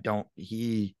seeing it. I don't.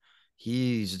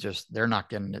 He's just, they're not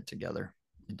getting it together.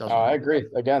 It doesn't I look. agree.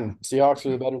 Again, Seahawks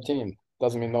are the better team.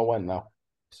 Doesn't mean they'll win though.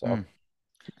 So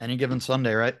Any given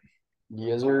Sunday, right?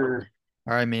 yes, sir.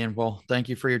 All right, man. Well, thank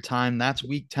you for your time. That's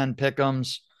week 10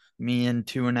 pick'ems. Me in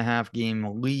 2.5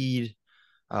 game lead.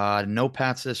 No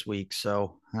Pats this week.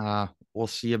 So we'll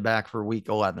see you back for week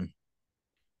 11.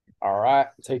 All right.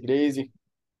 Take it easy.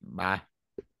 Bye.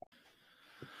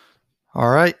 All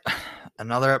right.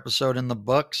 Another episode in the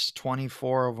books,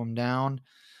 24 of them down.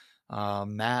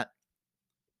 Matt,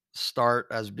 start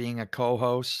as being a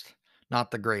co-host.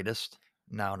 Not the greatest.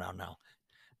 No.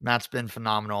 Matt's been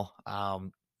phenomenal.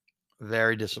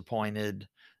 Very disappointed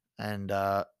and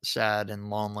sad and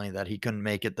lonely that he couldn't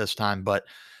make it this time, but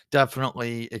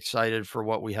definitely excited for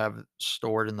what we have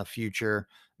stored in the future.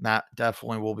 Matt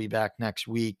definitely will be back next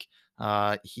week.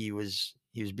 He was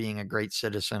being a great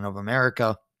citizen of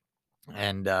America,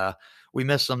 and we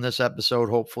missed him this episode.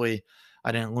 Hopefully,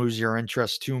 I didn't lose your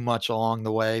interest too much along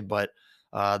the way, but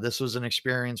this was an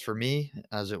experience for me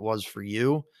as it was for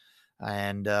you,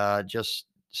 and just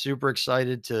super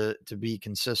excited to be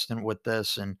consistent with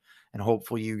this, and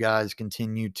hopefully you guys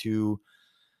continue to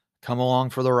come along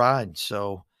for the ride.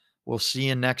 So we'll see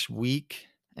you next week,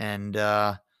 and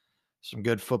some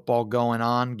good football going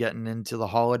on, getting into the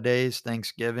holidays.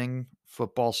 Thanksgiving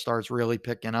football starts really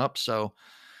picking up, so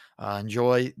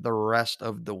enjoy the rest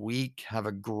of the week. Have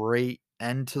a great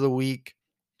end to the week.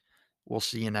 We'll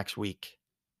see you next week.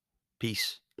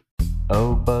 Peace.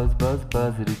 Oh, buzz, buzz,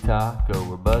 buzzity taco.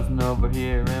 We're buzzing over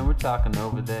here and we're talking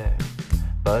over there.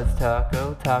 Buzz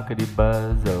taco, talkity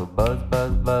buzz. Oh, buzz,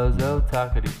 buzz, buzz, oh,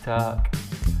 talkity talk.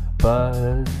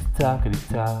 Buzz, talkity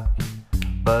talk.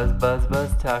 Buzz, buzz,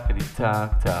 buzz, talkity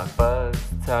talk, talk. Buzz,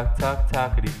 talk, talk,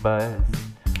 talkity buzz.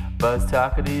 Buzz,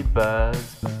 talkity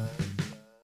buzz, buzz.